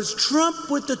 headline was Trump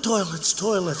with the toilets.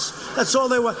 That's all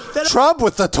they were. Trump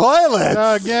with the toilet.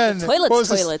 Again. Toilets, what was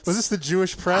toilets. Was this the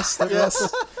Jewish press? That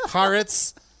yes.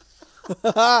 Haaretz.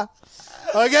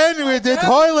 Again with the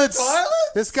toilets.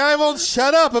 This guy won't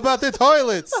shut up about the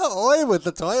toilets. Oi with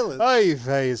the toilet. Oy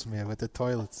vey's me with the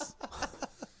toilets.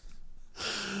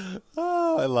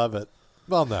 Oh, I love it.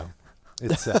 Well, no.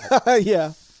 It's sad.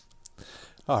 Yeah.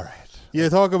 All right. You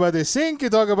talk about the sink, you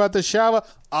talk about the shower.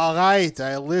 All right,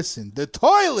 I listen. The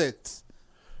toilet.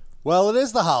 Well, it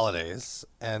is the holidays,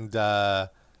 and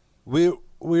we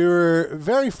were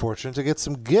very fortunate to get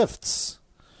some gifts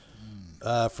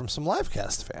from some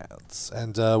Livecast fans,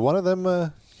 and one of them.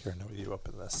 Here, Noah, you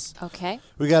open this. Okay.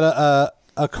 We got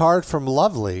a card from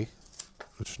Lovely,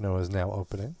 which Noah is now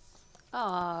opening.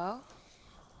 Aww.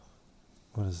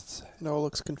 What does it say? Noah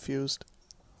looks confused.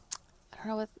 I don't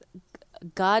know what.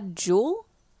 God Jewel?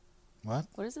 What?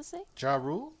 What does it say? Ja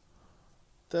Rule?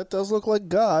 That does look like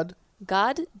God.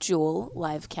 God Jewel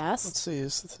Livecast. Let's see.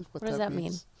 What does that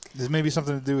mean? There's maybe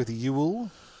something to do with Yule?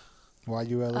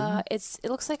 Y-U-L-E? It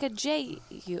looks like a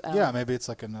J-U-L. Yeah, maybe it's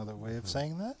like another way of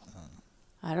saying that.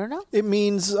 I don't know. It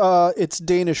means it's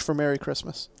Danish for Merry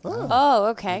Christmas. Oh,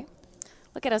 okay.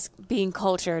 Look at us being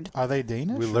cultured. Are they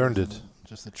Danish? We learned it.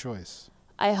 Just a choice.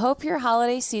 I hope your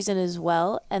holiday season is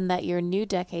well and that your new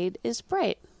decade is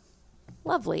bright.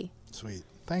 Lovely. Sweet.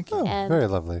 Thank you. Oh, And very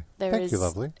lovely. there Thank you, is-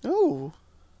 Lovely. Oh,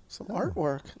 some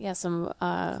artwork. Yeah, some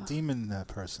Demon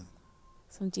person.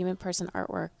 some demon person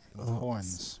artwork. With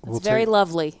horns. It's very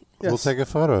lovely. We'll take a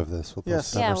photo of this. We'll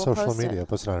post it on Yeah, our we'll social post it. media.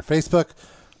 Post it on our Facebook,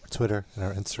 our Twitter, and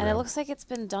our Instagram. And it looks like it's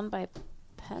been done by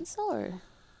pencil or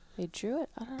they drew it.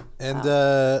 I don't know. And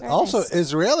Very also, nice.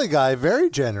 Israeli guy very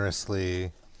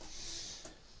generously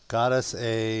got us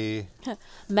a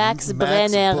Max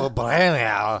Brennel.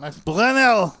 Max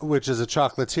Brennel, which is a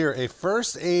chocolatier, a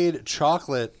first aid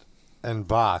chocolate and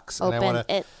box. And I Open want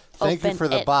to it. thank you Open for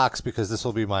the it. box because this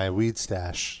will be my weed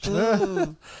stash.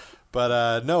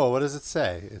 But Noah, what does it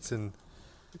say? It's in.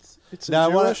 It's now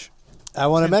in Jewish. I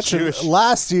want to mention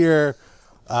last year.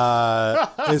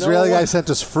 Israeli guy sent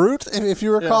us fruit. If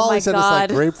you recall, Oh my he sent us like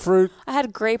God. grapefruit. I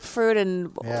had grapefruit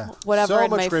and whatever So in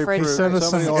much my grapefruit. fridge. Send us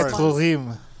some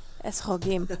Etrogim.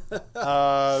 Esrogim.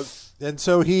 And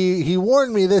so he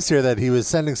warned me this year that he was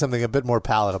sending something a bit more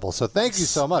palatable. So thank you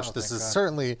so much. This is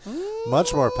certainly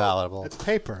much more palatable. It's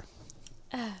paper.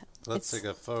 Let's take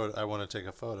a photo. I want to take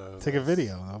a photo. Take a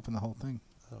video. Open the whole thing.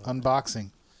 Unboxing.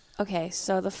 Okay,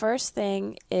 so the first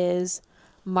thing is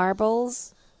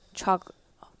Marbles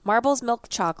milk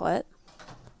chocolate,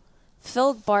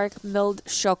 filled bark milled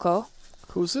choco.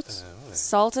 Who's it?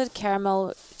 Salted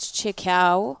caramel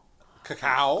chicao.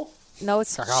 Cacao? No,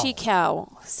 it's Cacao.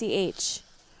 chicao. CH.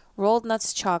 Rolled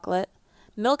nuts chocolate.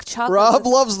 Milk chocolate. Rob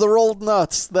with- loves the rolled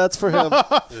nuts. That's for him.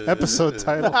 Episode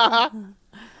title.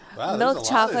 milk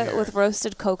chocolate with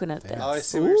roasted coconut bits. Oh, I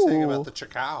see what you're saying about the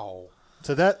chicao.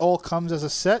 So that all comes as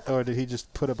a set, or did he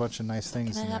just put a bunch of nice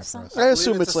things Can I in there have for some? us? I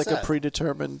assume it's it's a like set. a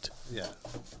predetermined. Yeah.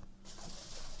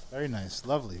 Very nice.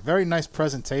 Lovely. Very nice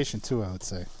presentation, too, I would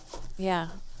say. Yeah.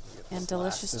 And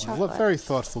delicious It's a chocolate. very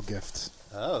thoughtful gift.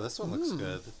 Oh, this one looks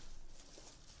good.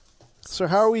 So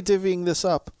how are we divvying this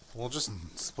up? We'll just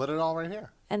split it all right here.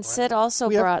 And Sid also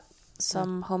We have- brought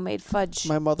some homemade fudge.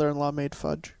 My mother-in-law made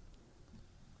fudge.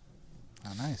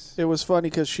 Oh, nice. It was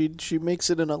funny because she makes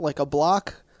it in like a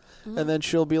block, and then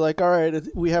she'll be like, "All right,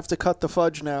 we have to cut the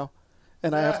fudge now,"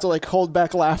 and I have to like hold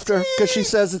back laughter because she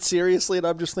says it seriously, and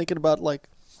I'm just thinking about like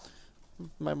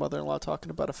my mother-in-law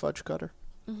talking about a fudge cutter.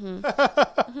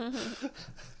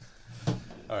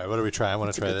 All right, what do we try? I want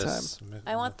It's to a try good this.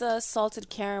 I want the salted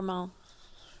caramel.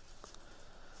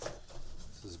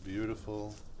 This is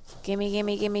beautiful. Gimme,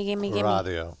 gimme, gimme, gimme, gimme.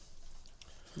 Radio.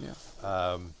 Yeah.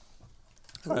 All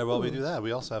right, while we do that,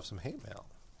 we also have some hate mail.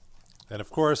 And, of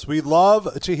course, we'd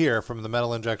love to hear from the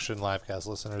Metal Injection Livecast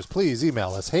listeners. Please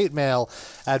email us,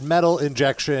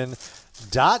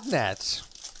 hatemail@metalinjection.net. This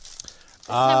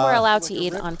time we're allowed to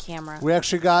eat on camera. We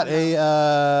actually got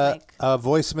a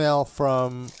voicemail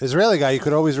from Israeli guy. You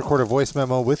could always record a voice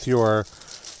memo with your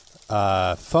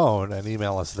phone and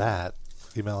email us that.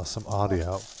 Email us some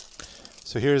audio.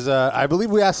 So here's, I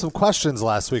believe we asked some questions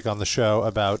last week on the show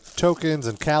about tokens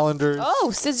and calendars.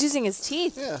 Oh, Sid's using his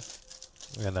teeth. Yeah.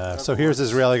 And so here's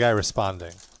Israeli guy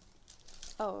responding.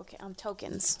 Oh, okay. On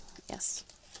tokens. Yes.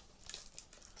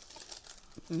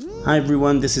 Hi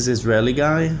everyone, this is Israeli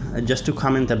Guy. Just to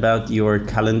comment about your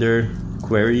calendar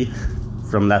query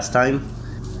from last time.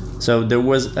 So there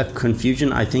was a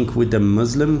confusion, I think, with the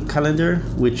Muslim calendar,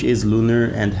 which is lunar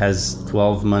and has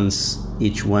 12 months,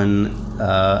 each one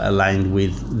aligned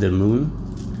with the moon.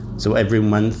 So every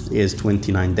month is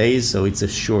 29 days, so it's a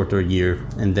shorter year.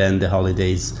 And then the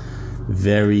holidays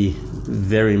vary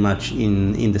very much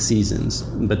in the seasons.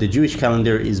 But the Jewish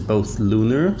calendar is both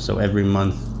lunar, so every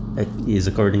month is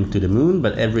according to the moon,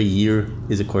 but every year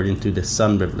is according to the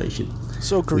sun revelation.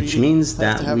 So greedy. Which means Have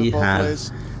that to have we it both have ways.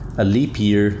 a leap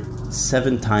year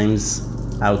 7 times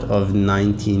out of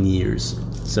 19 years.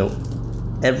 So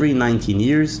every 19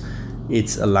 years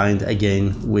it's aligned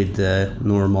again with the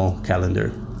normal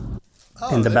calendar.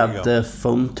 And about the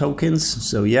phone tokens,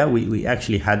 so yeah, we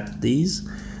actually had these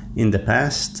in the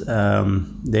past.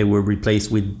 They were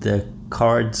replaced with the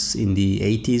cards in the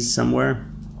 80s somewhere.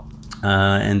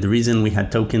 And the reason we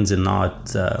had tokens and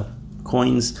not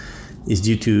coins is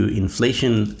due to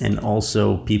inflation, and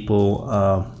also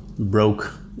people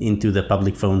broke into the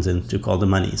public phones and took all the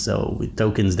money. So with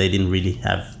tokens, they didn't really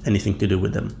have anything to do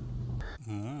with them.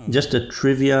 Just a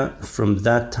trivia from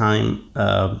that time,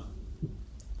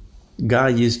 Guy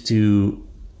used to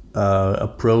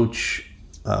approach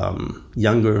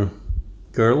younger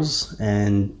girls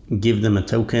and give them a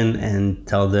token and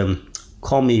tell them,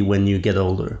 call me when you get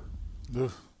older.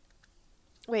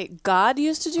 Wait, God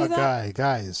used to do that?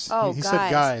 Guys. Oh, he guys. said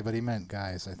guy, but he meant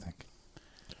guys, I think.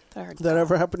 Did that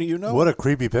ever happen to you, Noah? What a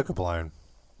creepy pickup line.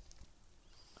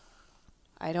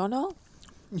 I don't know.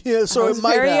 Yeah, so I was it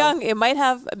might very have. young. It might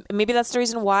have. Maybe that's the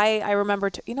reason why I remember.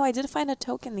 I did find a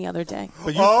token the other day.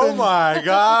 But my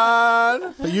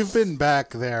God. But you've been back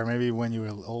there maybe when you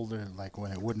were older, like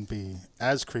when it wouldn't be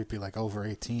as creepy, like over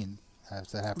 18. Has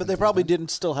that happened? But they probably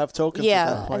didn't still have tokens at Yeah,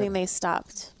 that I point. think they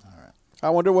stopped. I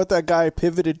wonder what that guy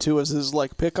pivoted to as his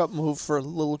like pickup move for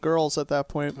little girls at that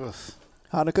point.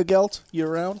 Hanukkah gelt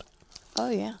year-round? Oh,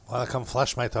 yeah. Want to come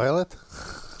flush my toilet?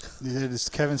 Does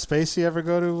Kevin Spacey ever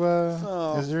go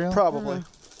to Israel? Probably.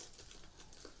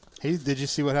 Did you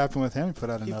see what happened with him? He put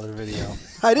out another video.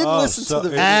 I didn't listen to the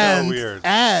video. And, so weird.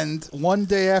 And one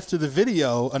day after the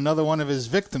video, another one of his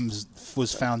victims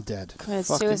was found dead. Committed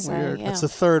suicide, yeah. That's the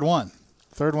third one.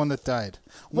 Third one that died.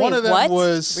 Wait, one of them what?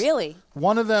 was Really?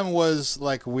 One of them was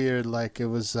like weird, like it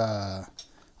was I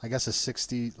guess a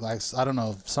 60, like I don't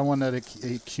know, someone that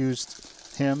accused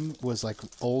him was like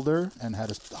older and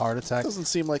had a heart attack. Doesn't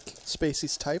seem like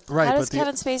Spacey's type. Right, How but does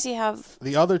Kevin Spacey have?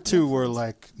 the other two were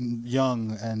like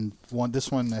young, and this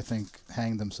one I think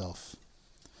hanged himself.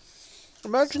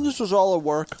 Imagine this was all a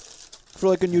work for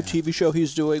like a new TV show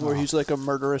he's doing where he's like a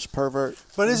murderous pervert.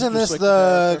 But isn't Just this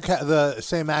like the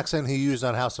same accent he used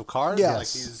on House of Cards? Yes. Like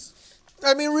he's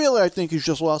I mean, really, I think he's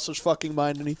just lost his fucking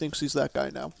mind and he thinks he's that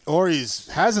guy now. Or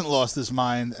hasn't lost his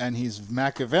mind and he's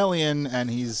Machiavellian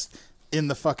and he's in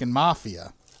the fucking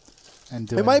mafia. And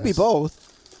doing It might be this.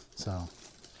 both. So,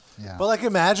 yeah. But like,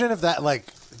 imagine if that like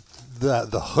the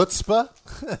chutzpah.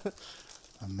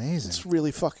 Amazing. It's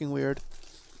really fucking weird.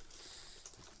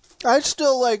 I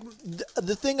still like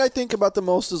the thing I think about the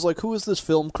most is like, who is this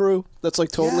film crew that's like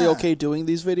totally okay doing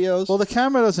these videos? Well, the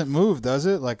camera doesn't move, does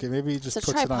it? Like maybe he just It's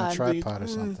a puts it on a tripod. tripod or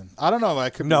something. I don't know. I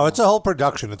could. No, it's a whole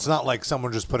production. It's not like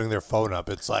someone just putting their phone up.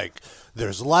 It's like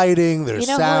there's lighting, there's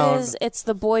You know sound. who it is? It's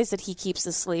the boys that he keeps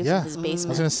asleep in his I was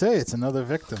basement. gonna say it's another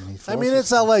victim. I mean,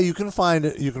 it's LA. You can find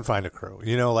a crew.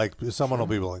 You know, like someone will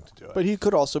be willing to do it. But he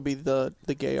could also be the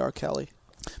gay R. Kelly.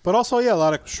 But also, yeah, a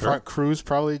lot of Sure. crews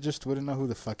probably just wouldn't know who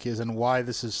the fuck he is and why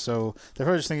this is so. They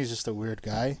probably just think he's just a weird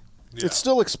guy. It's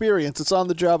still experience. It's on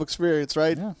the job experience,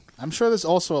 right? Yeah. I'm sure there's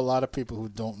also a lot of people who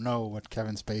don't know what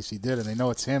Kevin Spacey did, and they know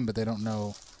it's him, but they don't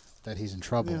know that he's in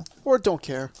trouble. Yeah. Or don't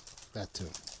care. That too.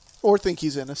 Or think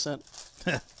he's innocent.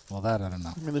 Well, that I don't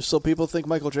know. I mean, there's still people who think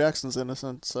Michael Jackson's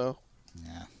innocent, so.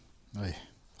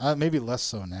 Maybe less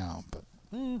so now, but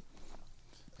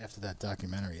after that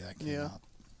documentary that came out.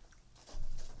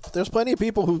 There's plenty of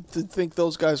people who think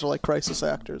those guys are like crisis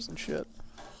actors and shit.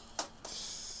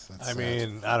 I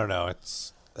mean, I don't know.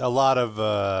 It's a lot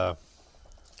of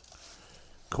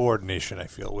coordination. I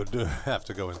feel would have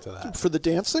to go into that. For the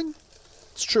dancing,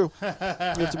 it's true. You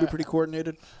have to be pretty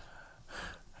coordinated.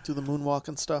 Do the moonwalk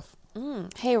and stuff.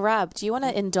 Hey, Rob, do you want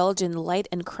to indulge in light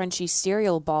and crunchy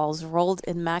cereal balls rolled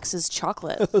in Max's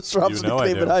chocolate? This Rob's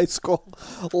nickname in high school.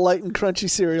 Light and crunchy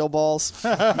cereal balls.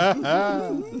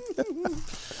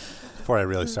 Before I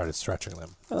really started stretching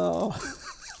them. Oh.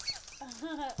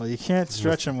 Well, you can't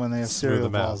stretch them when they have Smooth cereal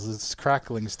them out. balls. It's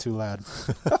crackling's too loud.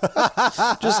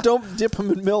 Just don't dip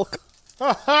them in milk.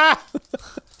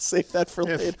 Save that for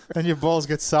later. Then your balls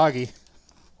get soggy.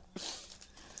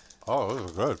 Oh,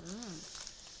 those are good.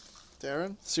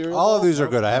 Darren, cereal All of ball? these are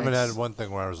good. I Thanks. haven't had one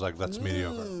thing where I was like, that's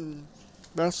mediocre.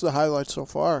 That's the highlight so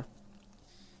far.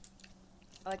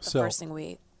 I like the So- first thing we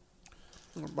ate.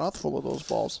 A mouthful of those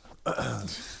balls.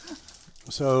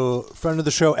 So, friend of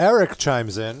the show, Eric,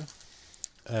 chimes in.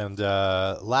 And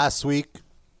last week,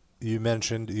 you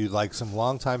mentioned you'd like some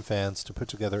longtime fans to put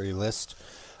together a list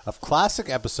of classic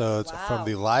episodes from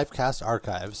the Livecast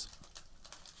archives.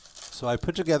 So I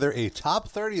put together a top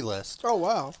 30 list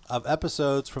of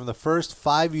episodes from the first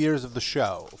 5 years of the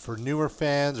show for newer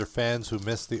fans or fans who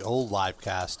missed the old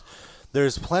Livecast.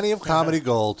 There's plenty of comedy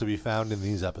gold to be found in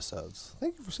these episodes.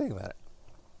 Thank you for saying that.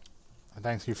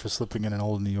 Thank you for slipping in an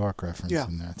old New York reference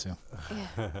in there, too.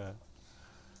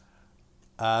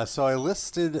 So I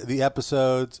listed the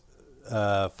episodes,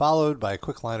 followed by a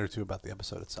quick line or two about the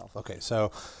episode itself. Okay,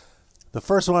 so the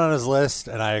first one on his list,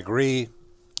 and I agree,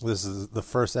 this is the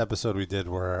first episode we did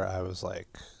where I was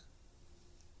like,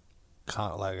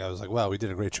 wow, we did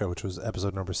a great show, which was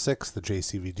episode number 6, the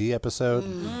JCVD episode,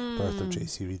 Birth of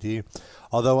JCVD.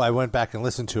 Although I went back and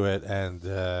listened to it, and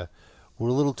we're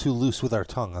a little too loose with our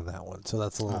tongue on that one, so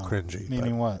that's a little cringy.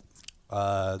 Meaning what?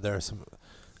 There are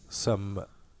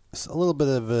a little bit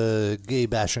of gay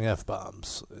bashing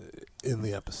F-bombs in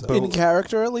the episode. In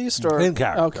character, at least? Or? In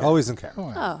character. Okay. Always in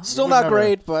character. Oh. Still not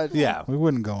great, but... Yeah. We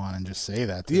wouldn't go on and just say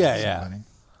that to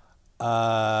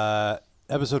somebody.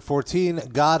 Episode 14,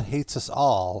 God Hates Us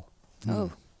All.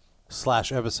 Oh. /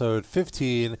 episode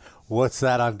 15, What's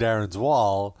That on Darren's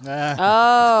Wall? Oh,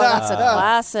 that's a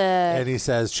classic. And he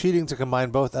says, cheating to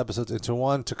combine both episodes into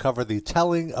one to cover the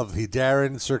telling of the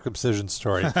Darren circumcision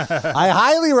story. I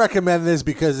highly recommend this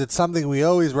because it's something we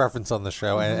always reference on the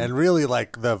show. And really,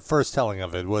 like, the first telling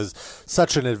of it was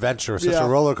such an adventure, such a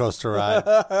roller coaster ride.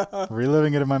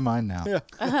 Reliving it in my mind now.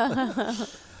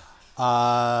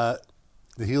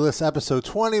 He lists episode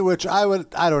 20, which I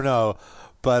don't know.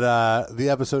 But the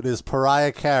episode is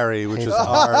Pariah Carey, which is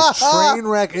our train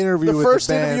wreck interview with the first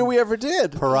band interview we ever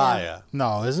did. Pariah. Yeah.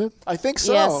 No, is it? I think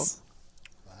so. Yes.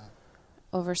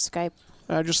 Over Skype.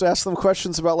 I just asked them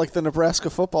questions about like the Nebraska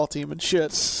football team and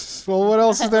shit. Well, what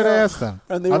else is there to ask them?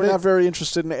 And they were not very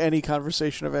interested in any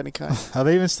conversation of any kind. Are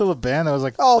they even still a band? That was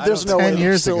like there's no 10 way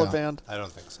years they're still ago. a band. I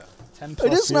don't think so.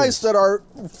 It is nice that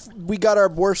we got our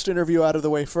worst interview out of the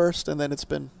way first, and then it's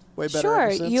been way better. Sure,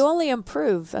 ever since. you only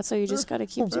improve. That's why you just got to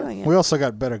keep doing it. We also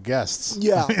got better guests.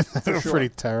 Yeah, they were pretty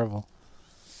terrible.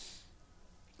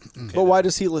 But why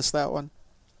does he list that one?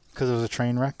 Because it was a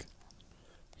train wreck.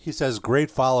 He says, great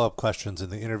follow-up questions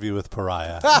in the interview with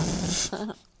Pariah.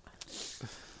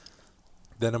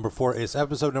 Then number 4 is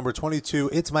episode number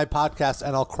 22, It's My Podcast,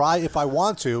 and I'll Cry If I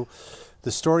Want To.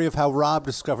 The story of how Rob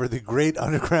discovered the great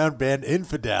underground band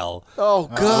Infidel. Oh,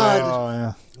 God. Oh,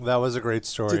 yeah. That was a great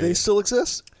story. Do they still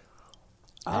exist?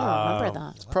 I don't remember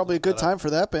that. It's probably a good time for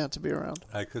that band to be around.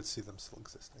 I could see them still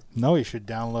existing. No, you should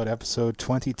download episode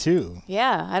 22.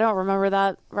 Yeah, I don't remember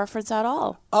that reference at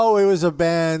all. Oh, it was a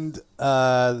band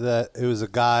it was a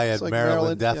guy at like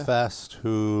Maryland Death yeah. Fest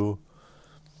who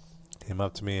came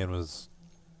up to me and was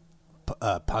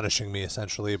punishing me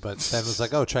essentially, but then was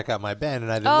like, "Oh, check out my band,"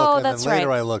 and I didn't look. And then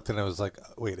later I looked and I was like,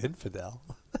 "Wait, Infidel."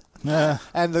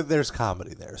 And there's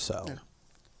comedy there, so. Yeah.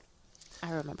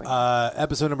 I remember.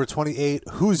 Episode number 28,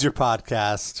 Who's Your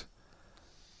Podcast?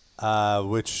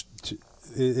 Which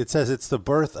it says it's the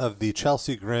birth of the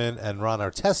Chelsea Grin and Ron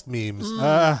Artest memes,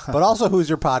 but also Who's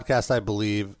Your Podcast? I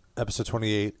believe episode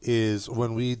 28 is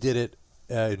when we did it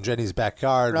in Jenny's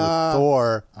backyard with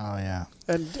Thor. Oh yeah,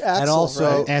 and Axel, and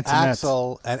also right? Antoinette.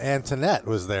 Axel and Antoinette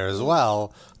was there as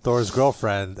well, Thor's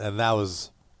girlfriend, and that was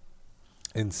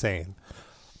insane.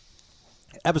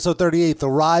 Episode 38, The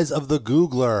Rise of the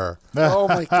Googler. Oh,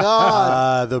 my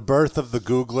God. The birth of the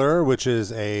Googler, which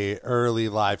is a early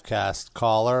live cast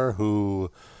caller who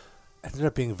ended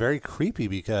up being very creepy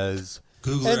because...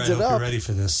 Googler, I hope you're ready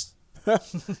for this.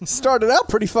 Started out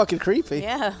pretty fucking creepy.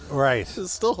 Yeah. Right.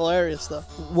 It's still hilarious, though.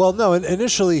 Well, no,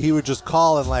 initially he would just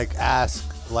call and, like,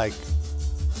 ask, like...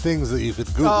 things that you could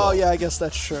Google. Oh, yeah, I guess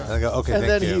that's true. And I go, okay, and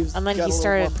thank then you. And then he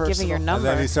started giving your number.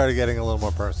 And then he started getting a little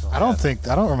more personal. I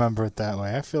don't remember it that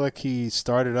way. I feel like he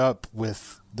started up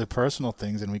with the personal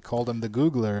things, and we called him the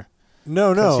Googler.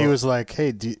 No. Because he was like,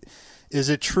 hey, is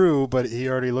it true? But he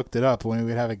already looked it up when we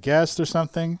would have a guest or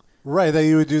something. Right, that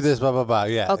you would do this, blah, blah, blah.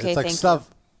 Yeah. Okay, it's like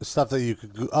stuff that you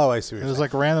could Oh, I see what It you're was saying.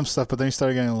 like random stuff, but then he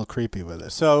started getting a little creepy with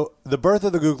it. So, the birth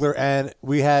of the Googler, and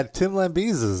we had Tim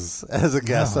Lambesis as a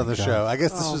guest on the God. show. I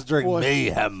guess this was during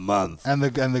Mayhem Month. And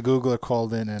the Googler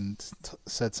called in and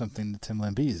said something to Tim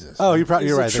Lambesis. Oh, you're right.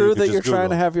 Is it true that you're trying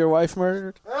to Google. have your wife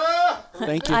murdered?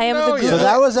 Thank you. I am the Googler. So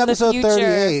that was the episode future.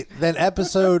 38. Then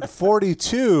episode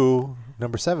 42,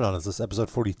 number 7 on his list, episode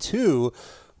 42,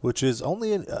 which is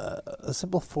only a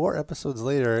simple 4 episodes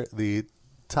later. The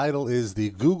title is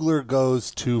The Googler Goes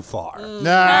Too Far. Do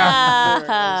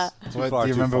Too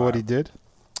you remember far. what he did?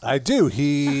 I do.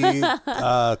 He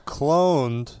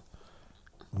cloned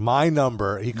my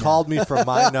number. He called me from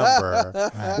my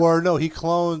number. Or no, he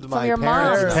cloned my your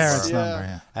parents' mom's. number. Parents' number,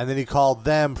 yeah. And then he called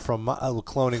them from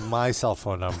cloning my cell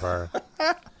phone number.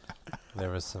 There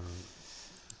was some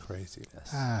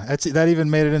craziness. That even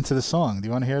made it into the song. Do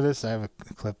you want to hear this? I have a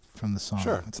clip from the song.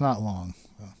 Sure. It's not long.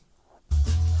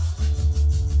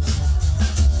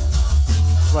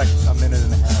 It's like a minute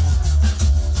and a half.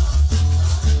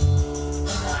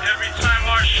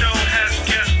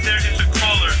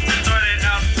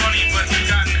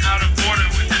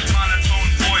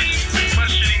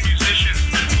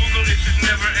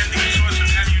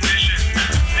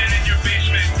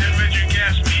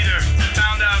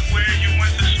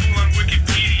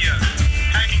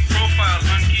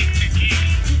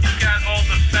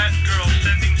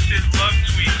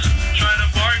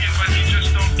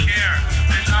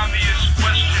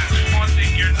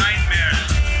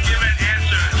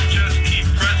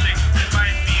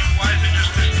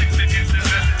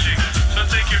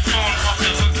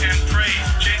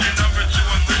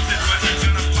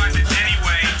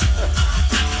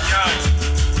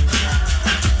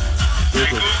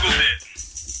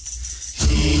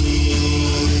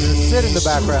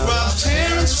 background. Rob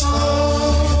Terrence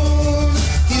phone.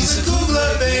 He's a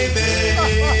Googler, baby.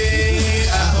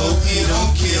 I hope he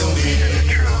don't kill me. Is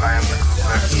it true? I am the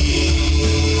Googler.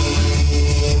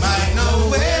 He might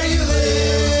know where you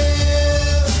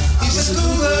live. He's a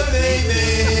Googler,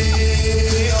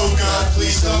 baby. Oh God,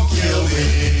 please don't kill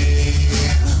me.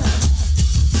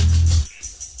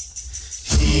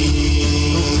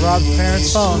 Rob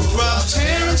Terrence phone. Rob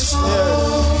Terrence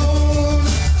phone.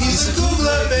 He's a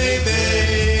Googler, baby.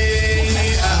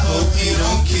 I hope he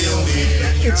don't kill me.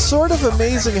 It's sort of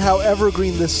amazing how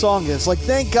evergreen this song is. Like,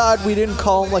 thank God we didn't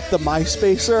call him, like, the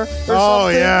MySpacer or something. Oh,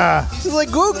 yeah. It's like,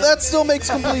 Google, that still makes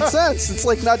complete sense. It's,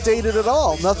 like, not dated at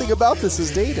all. Nothing about this is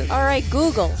dated. All right,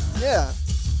 Google. Yeah.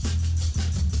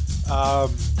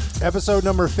 Episode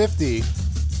number 50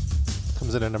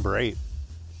 comes in at number 8.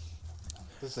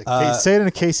 Say it in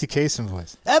a Casey Kasem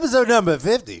voice. Episode number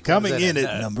 50. Coming in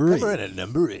at number 8. Coming in at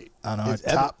number 8. On our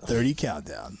top 30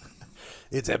 countdown.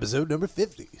 It's episode number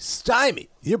 50. Stymie,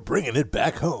 you're bringing it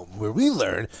back home, where we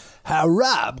learn how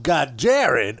Rob got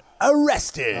Jared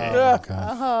arrested. Oh,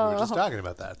 God. We were just talking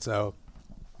about that, so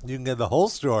you can get the whole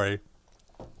story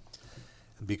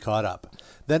and be caught up.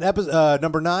 Then episode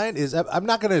number 9 is, I'm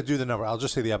not going to do the number, I'll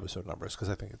just say the episode numbers because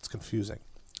I think it's confusing.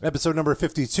 Episode number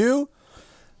 52,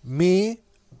 me,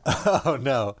 oh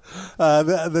no,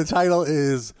 the title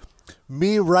is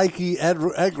Me Reiki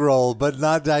Egg Roll, but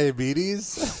not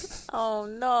diabetes. Oh,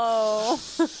 no.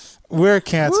 We're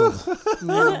canceled.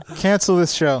 Cancel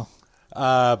this show.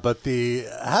 But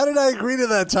how did I agree to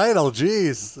that title?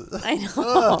 Jeez. I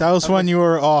know. That was when you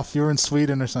were off. You were in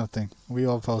Sweden or something. We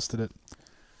all posted it.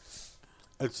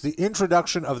 It's the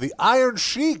introduction of the Iron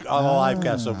Sheik on the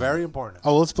livecast, so very important.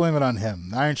 Oh, let's blame it on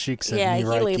him. Iron Sheik said, Yeah, Me he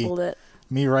Reiki. labeled it.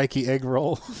 Me Reiki egg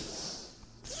roll.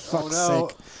 Oh, no.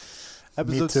 Sake.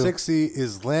 Episode 60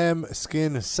 is Lamb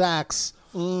Skin Sacks.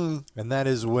 And that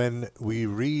is when we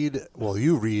read, well,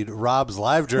 you read Rob's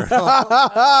live journal.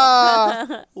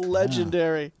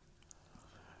 Legendary.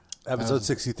 Episode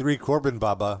 63, Corbin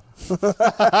Baba.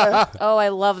 Oh, I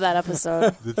love that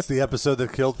episode. It's the episode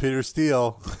that killed Peter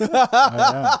Steele. Oh,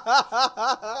 yeah.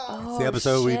 It's the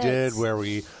episode we did where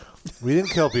we didn't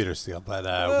kill Peter Steele, but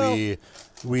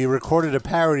we recorded a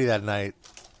parody that night,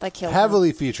 That killed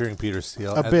heavily featuring Peter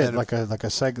Steele. A bit, like a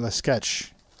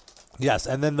sketch. Yes,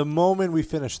 and then the moment we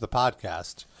finished the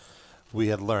podcast, we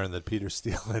had learned that Peter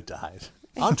Steele had died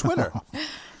on Twitter.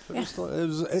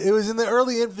 It was in the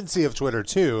early infancy of Twitter,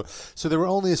 too, so there were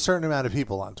only a certain amount of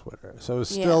people on Twitter. So it was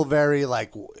still very,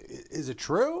 like, is it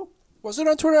true? Was it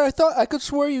on Twitter? I could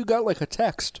swear you got, like, a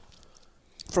text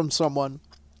from someone.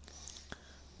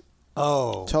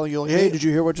 Oh. Telling you, like, hey, did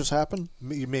you hear what just happened?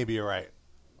 Maybe you're right.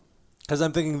 Because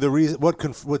I'm thinking the reason,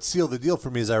 what sealed the deal for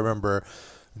me is I remember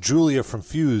Julia from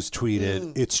Fuse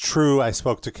tweeted, "It's true, I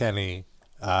spoke to Kenny.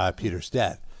 Peter's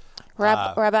dead."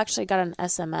 Rob actually got an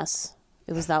SMS.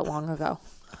 It was that long ago.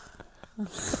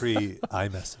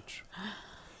 Pre-iMessage.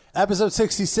 Episode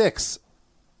 66.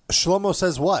 Shlomo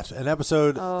Says What? And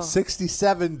episode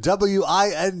 67,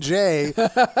 WINJ.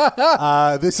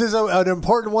 This is an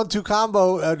important 1-2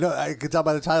 combo. I can tell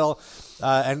by the title.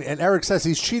 And Eric says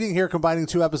he's cheating here, combining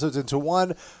 2 episodes into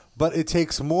one. But it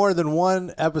takes more than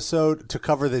one episode to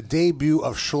cover the debut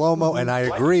of Shlomo, and I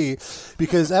agree,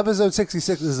 because episode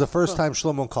 66 is the first time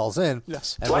Shlomo calls in.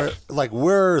 Yes. And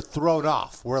we're thrown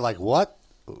off. We're like, what?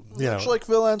 Much like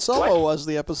Phil Anselmo was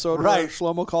the episode where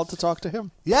Shlomo called to talk to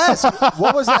him. Yes.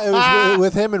 What was that? It was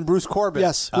with him and Bruce Corbin.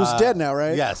 Yes, who's dead now,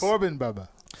 right? Yes. Corbin Bubba.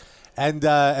 And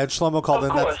Shlomo called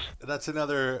in. That's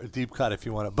another deep cut if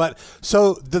you want it. But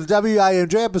so the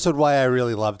WINJ episode, why I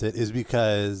really loved it is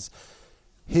because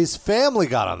his family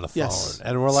got on the phone. Yes.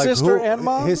 And we're like, Sister and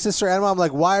mom? His sister and mom,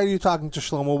 like, why are you talking to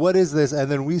Shlomo? What is this? And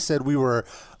then we said we were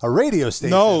a radio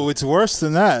station. No, it's worse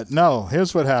than that. No,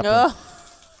 here's what happened.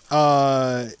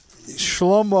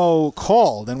 Shlomo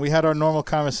called, and we had our normal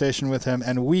conversation with him,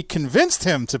 and we convinced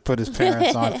him to put his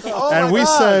parents on. And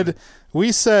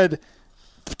we said,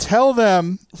 tell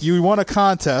them you won a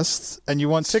contest, and you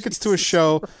won tickets to a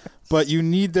show, but you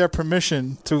need their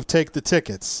permission to take the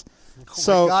tickets.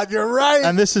 Oh my God, you're right.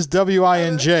 And this is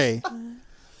WINJ.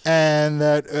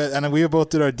 And we both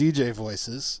did our DJ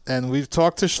voices, and we've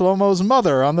talked to Shlomo's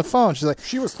mother on the phone. She's like,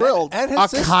 she was thrilled. And his a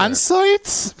sister.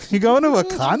 concert? You going to a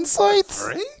concert?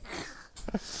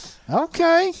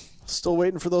 Okay. Still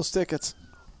waiting for those tickets.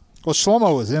 Well,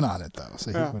 Shlomo was in on it, though,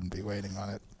 so he wouldn't be waiting on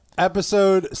it.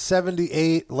 Episode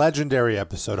 78, legendary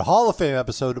episode, a Hall of Fame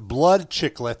episode, Blood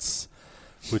Chicklets,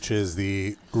 which is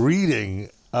the reading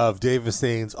of Dave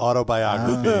Mustaine's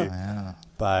autobiography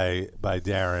by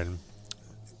Darren.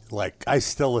 Like, I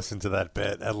still listen to that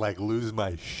bit and, like, lose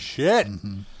my shit.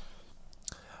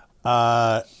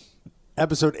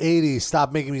 Episode 80,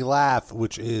 Stop Making Me Laugh,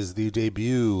 which is the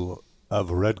debut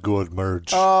of Red Gourd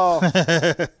Merge. Oh.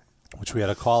 Which we had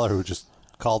a caller who just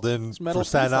called in Metal for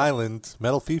Staten FIFA. Island,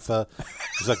 Metal FIFA.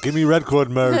 He's like, give me Red Gourd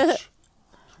Merge.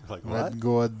 Like, what? Red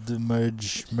Gourd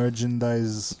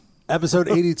merchandise. Episode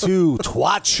 82,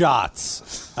 Twat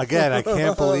Shots. Again, I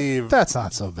can't believe... That's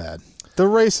not so bad. The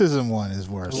racism one is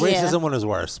worse. The racism one is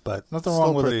worse, but nothing still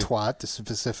wrong with pretty- a twat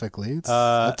specifically. It's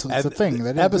and a thing.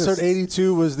 That episode exists.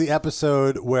 82 was the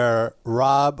episode where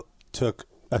Rob took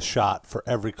a shot for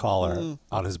every caller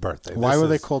on his birthday. Why This were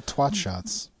they is- called twat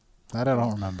shots? That I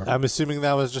don't remember. I'm assuming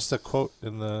that was just a quote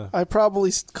in the... I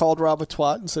probably called Rob a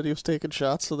twat and said he was taking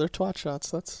shots, so they're twat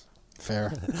shots. That's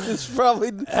fair. It's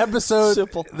probably episode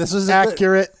simple. This was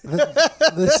accurate.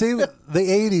 The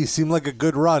 80s seemed like a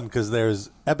good run because there's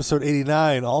episode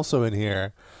 89 also in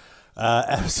here.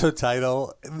 Episode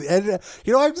title. And,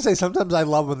 you know, I have to say, sometimes I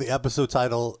love when the episode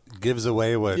title gives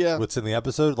away what's in the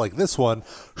episode. Like this one,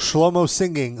 Shlomo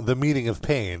singing The Meaning of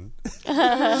Pain,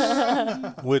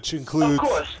 which includes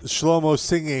Shlomo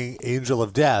singing Angel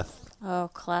of Death. Oh,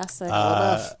 classic.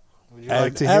 Would you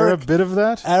like to hear a bit of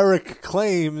that? Eric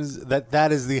claims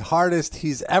that is the hardest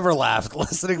he's ever laughed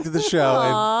listening to the show.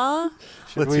 And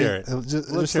let's hear it.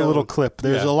 Just a little clip.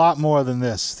 There's a lot more than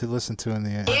this to listen to in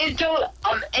the end. Angel of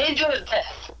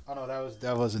Death. Oh no,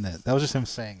 that wasn't it. That was just him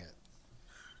saying it.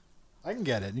 I can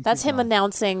get it. You That's keep him going.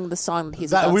 announcing the song that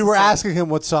he's about We to were sing. asking him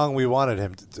what song we wanted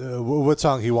him to, what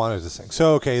song he wanted to sing.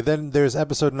 So okay, then there's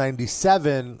episode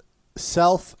 97,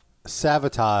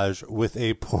 Self-Sabotage with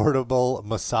a Portable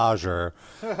Massager,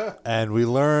 and we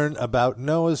learn about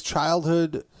Noah's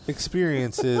childhood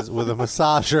experiences with a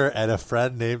massager and a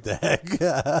friend named Egg.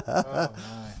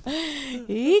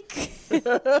 Eek.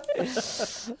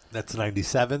 That's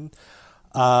 97.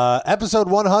 Episode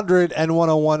 100 and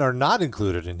 101 are not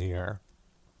included in here,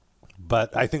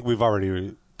 but I think we've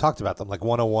already talked about them. Like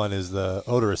 101 is the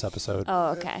odorous episode. Oh,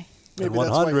 okay. And Maybe that's why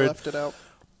you 100 left it out.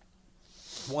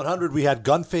 100, we had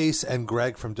Gunface and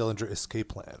Greg from Dillinger Escape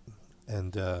Plan,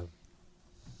 and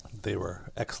they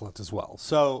were excellent as well.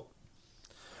 So,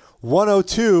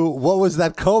 102, what was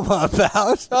that coma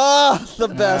about? The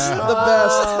best.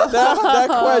 That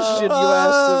question you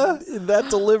asked him in that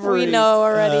delivery. We know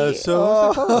already. So,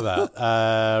 what's that coma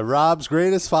about? Rob's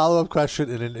greatest follow-up question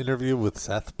in an interview with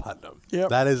Seth Putnam. Yep.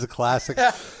 That is a classic.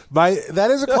 That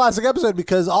is a classic episode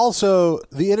because also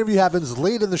the interview happens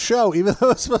late in the show, even though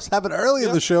it's supposed to happen early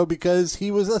in the show because he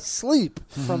was asleep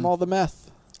From all the meth.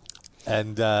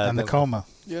 and the coma.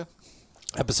 Yeah.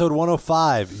 Episode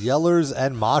 105, Yellers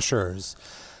and Moshers.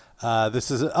 I guess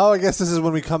this is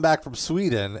when we come back from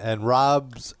Sweden and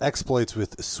Rob's exploits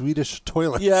with Swedish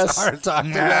toilets Yes. are talked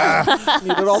about.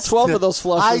 Needed all 12 of those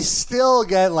flushes. I still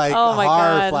get like Oh my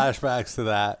hard God. flashbacks to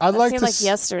that. I'd That like seemed to like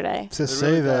yesterday. to It say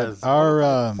really that does.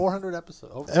 our 400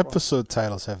 episodes. Over episode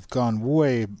titles have gone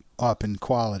way up in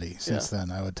quality since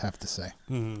then. I would have to say.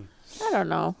 Mm-hmm. I don't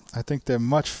know. I think they're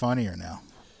much funnier now.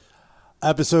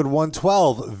 Episode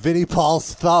 112, Vinnie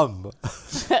Paul's thumb,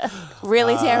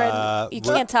 Really, Taryn? You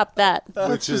can't top that.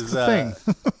 which is the thing.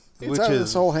 It's out of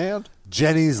his whole hand.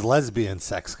 Jenny's lesbian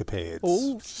sexcapades.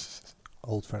 Oh.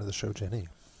 Old friend of the show, Jenny.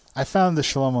 I found the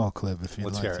Shlomo clip if you'd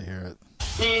Let's like hear to it. hear it.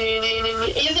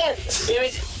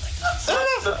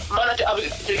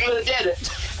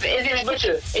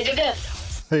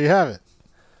 There you have it.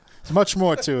 There's much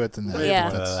more to it than that. Yeah.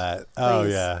 But Oh,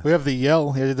 yeah. we have the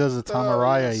yell. He does the Tom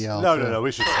Araya yell. No, too. no, no.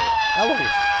 We should say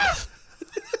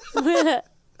it.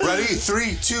 Ready?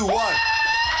 3, 2, 1.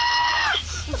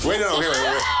 Wait, no,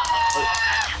 wait.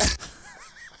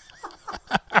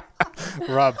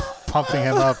 Rob pumping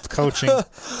him up, coaching.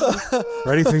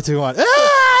 Ready? 3, 2, 1.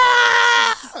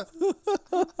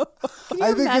 I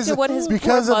think imagine what his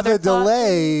because poor of the mother thought?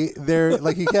 delay, there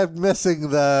like he kept missing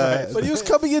the. But he was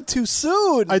coming in too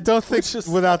soon. I don't think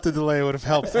without the delay it would have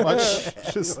helped much.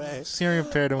 Just Anyway. hearing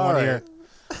impaired in All one right. ear.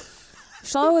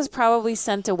 Shlomo was probably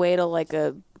sent away to like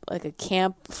a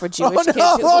camp for Jewish kids.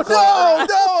 no, who look like-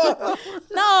 no.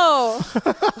 No.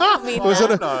 I don't mean Was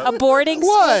that. it a boarding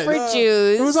What? school for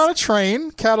Jews. It was on a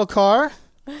train, cattle car.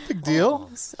 Big deal.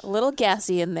 It's a little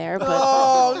gassy in there, but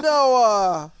Oh,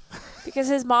 Noah. because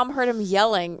his mom heard him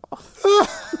yelling,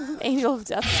 "Angel of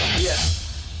Death."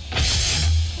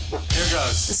 Here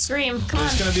goes. The scream. Come on.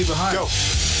 It's gonna be behind. Go.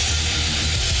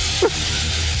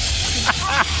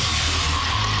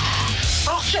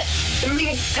 shit. It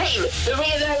means pain. The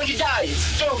reason when you die.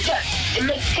 So death. It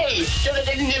makes pain. So that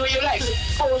they didn't do your life.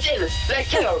 Falls in. Like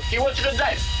killer. You want to go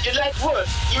die. Your life work.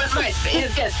 You might. It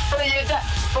is death. For you die.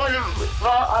 For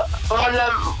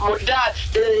die.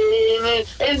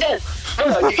 It's death.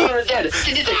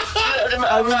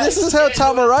 I mean, this is how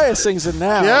Tom Araya sings it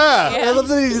now. Yeah. I love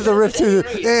that he did the riff too.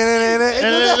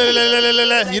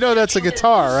 You know that's a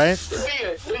guitar, right?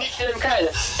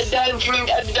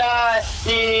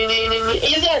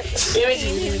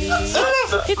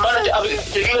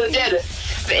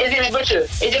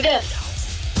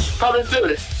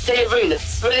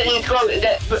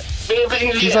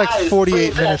 He's like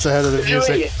 48 minutes ahead of the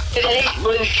music. He's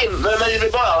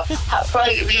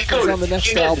on the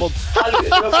next album.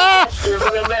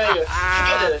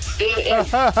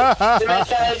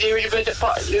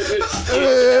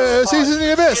 Season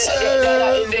the Abyss.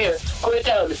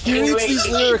 He reads these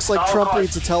lyrics like Trump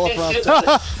reads a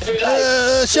teleprompter.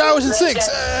 Showers and sinks.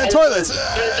 Toilets.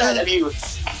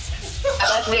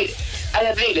 I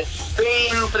have needed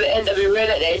green for the end of your red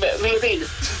day, but green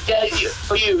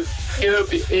for you.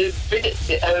 It's been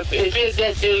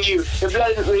dead to you. Your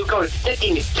blood is green cold,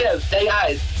 sticking, chills, staying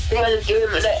eyes.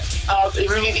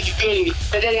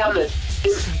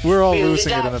 We're all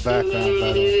losing it in the background,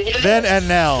 by the way. Then and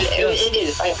now.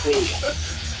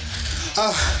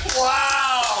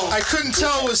 Wow! I couldn't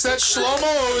tell. Was that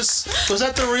Shlomo or was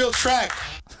that the real track?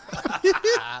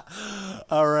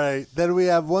 All right. Then we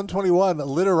have 121,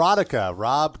 Literotica.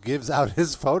 Rob gives out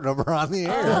his phone number on the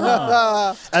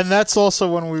air. And that's also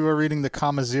when we were reading the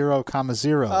comma zero.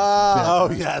 Oh,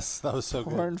 yes. That was so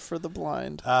good. Porn for the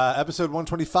blind. Episode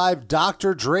 125,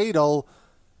 Dr. Dreidel.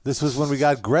 This was when we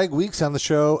got Greg Weeks on the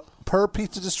show per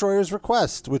Pizza Destroyer's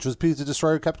request, which was Pizza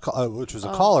Destroyer which was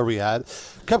a caller we had,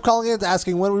 kept calling in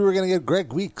asking when we were going to get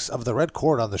Greg Weeks of the Red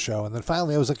Cord on the show. And then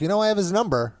finally I was like, I have his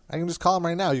number. I can just call him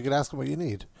right now. You can ask him what you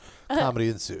need. Comedy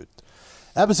ensued.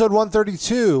 Episode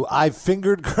 132, I've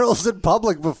fingered girls in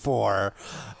public before.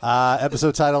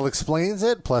 Episode title explains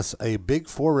it, plus a Big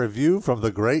Four review from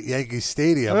the Great Yankee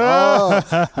Stadium.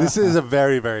 This is a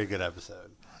very, very good episode.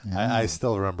 I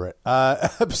still remember it.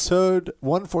 Episode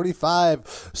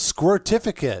 145,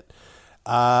 Squirtificate,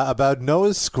 about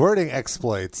Noah's squirting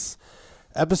exploits.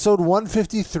 Episode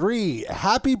 153,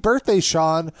 Happy Birthday,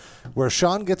 Sean, where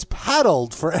Sean gets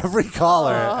paddled for every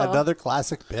caller. Another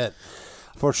classic bit.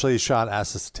 Fortunately, Sean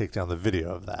asked us to take down the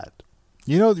video of that.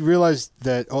 You realize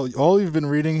that all you've been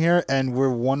reading here, and we're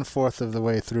 1/4 of the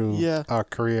way through our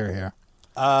career here.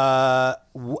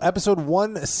 Episode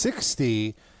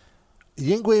 160,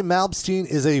 Yngwie Malmsteen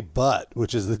is a butt,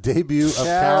 which is the debut of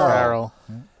Carol.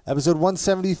 Episode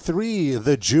 173,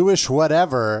 The Jewish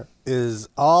Whatever, is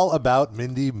all about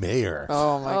Mindy Mayer.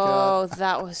 Oh, my God. Oh,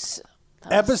 that was...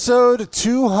 Episode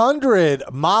 200,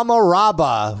 Mama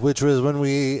Rabba, which was when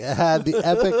we had the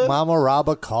epic Mama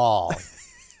Rabba call.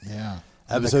 Yeah.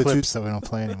 Episode clips that we don't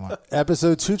play anymore.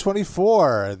 Episode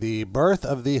 224, the birth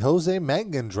of the Jose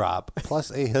Mangan drop, plus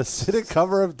a Hasidic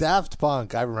cover of Daft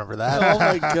Punk. I remember that. Oh,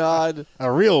 my God.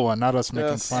 A real one, not us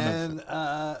making fun of it.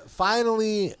 And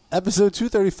finally, episode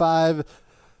 235,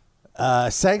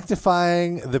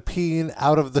 sanctifying the peen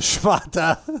out of the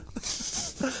shmata.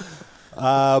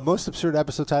 Most absurd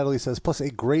episode title, he says, plus a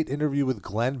great interview with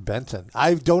Glenn Benton.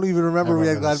 I don't even remember we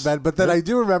had Glenn Benton, but then I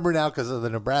do remember now because of the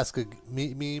Nebraska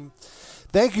meme.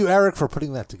 Thank you, Eric, for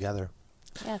putting that together.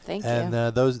 Yeah, thank you. And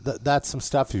that's some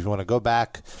stuff if you want to go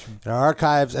back in our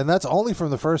archives, and that's only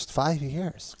from the first 5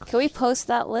 years. Can we post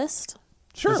that list?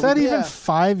 Sure. Is that even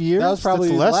 5 years? That was probably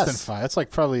That's less less than 5. That's like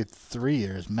probably 3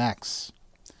 years max.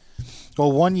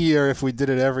 Well, 1 year, if we did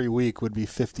it every week, would be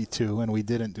 52, and we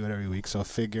didn't do it every week, so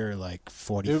figure like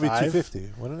 45. It would be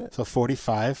 250, wouldn't it? So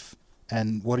 45,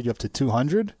 and what are you up to,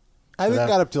 200? I think it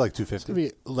got up to like 250. It would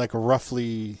be like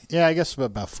roughly, I guess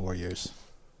about 4 years.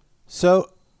 So,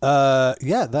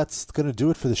 that's going to do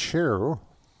it for the show.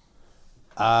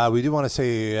 We do want to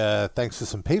say thanks to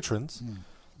some patrons.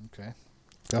 Okay.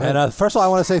 And first of all, I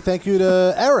want to say thank you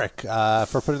to Eric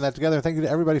for putting that together. Thank you to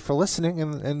everybody for listening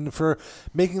and for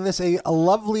making this a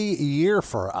lovely year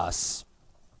for us.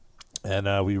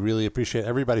 And we really appreciate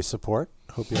everybody's support.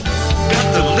 Hope you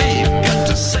get to leave, get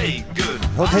to say goodbye.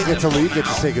 Hope you get to leave, get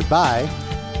to say goodbye.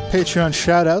 Patreon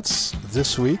shout-outs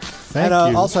this week. Thank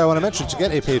you. Also, I want to mention, to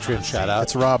get a Patreon shout-out.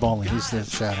 It's Rob only. He's the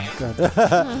shout-out. Go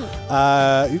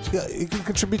ahead. You can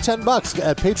contribute $10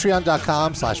 at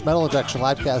patreon.com/Metal Injection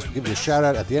Livecast. We'll give you a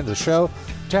shout-out at the end of the show.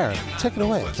 Darren, take it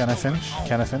away. Can I finish?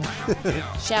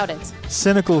 Shout it.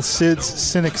 Cynical Sid's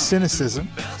Cynic Cynicism.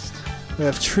 We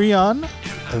have Trion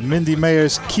of Mindy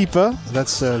Mayer's Kippa.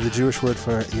 That's the Jewish word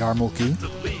for Yarmulke.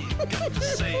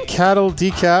 Cattle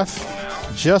Decaf.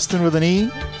 Justin with an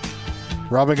E,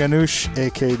 Robin Ganoush,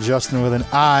 a.k.a. Justin with an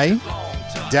I,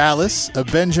 Dallas, a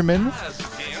Benjamin,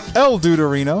 El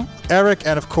Duderino, Eric,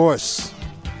 and of course,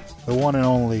 the one and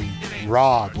only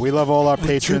Rob. We love all our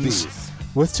patrons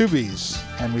with 2 B's,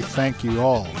 and we thank you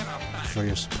all for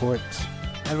your support.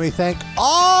 And we thank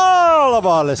all of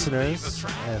our listeners,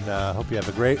 and hope you have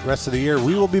a great rest of the year.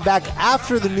 We will be back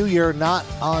after the new year, not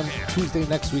on Tuesday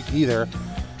next week either.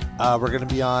 We're going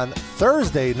to be on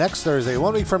Thursday, next Thursday,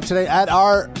 1 week from today, at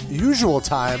our usual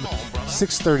time,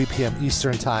 6:30 p.m.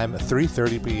 Eastern Time,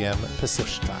 3:30 p.m.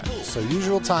 Pacific Time. So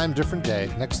usual time, different day,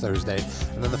 next Thursday.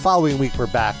 And then the following week, we're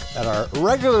back at our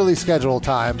regularly scheduled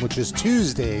time, which is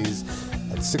Tuesdays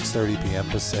at 6:30 p.m.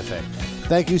 Pacific.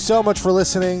 Thank you so much for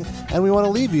listening, and we want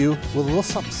to leave you with a little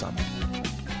something.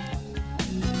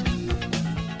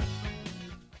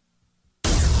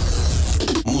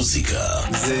 מוזיקה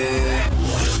זה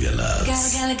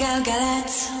גלגלצ.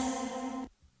 גלגלצ.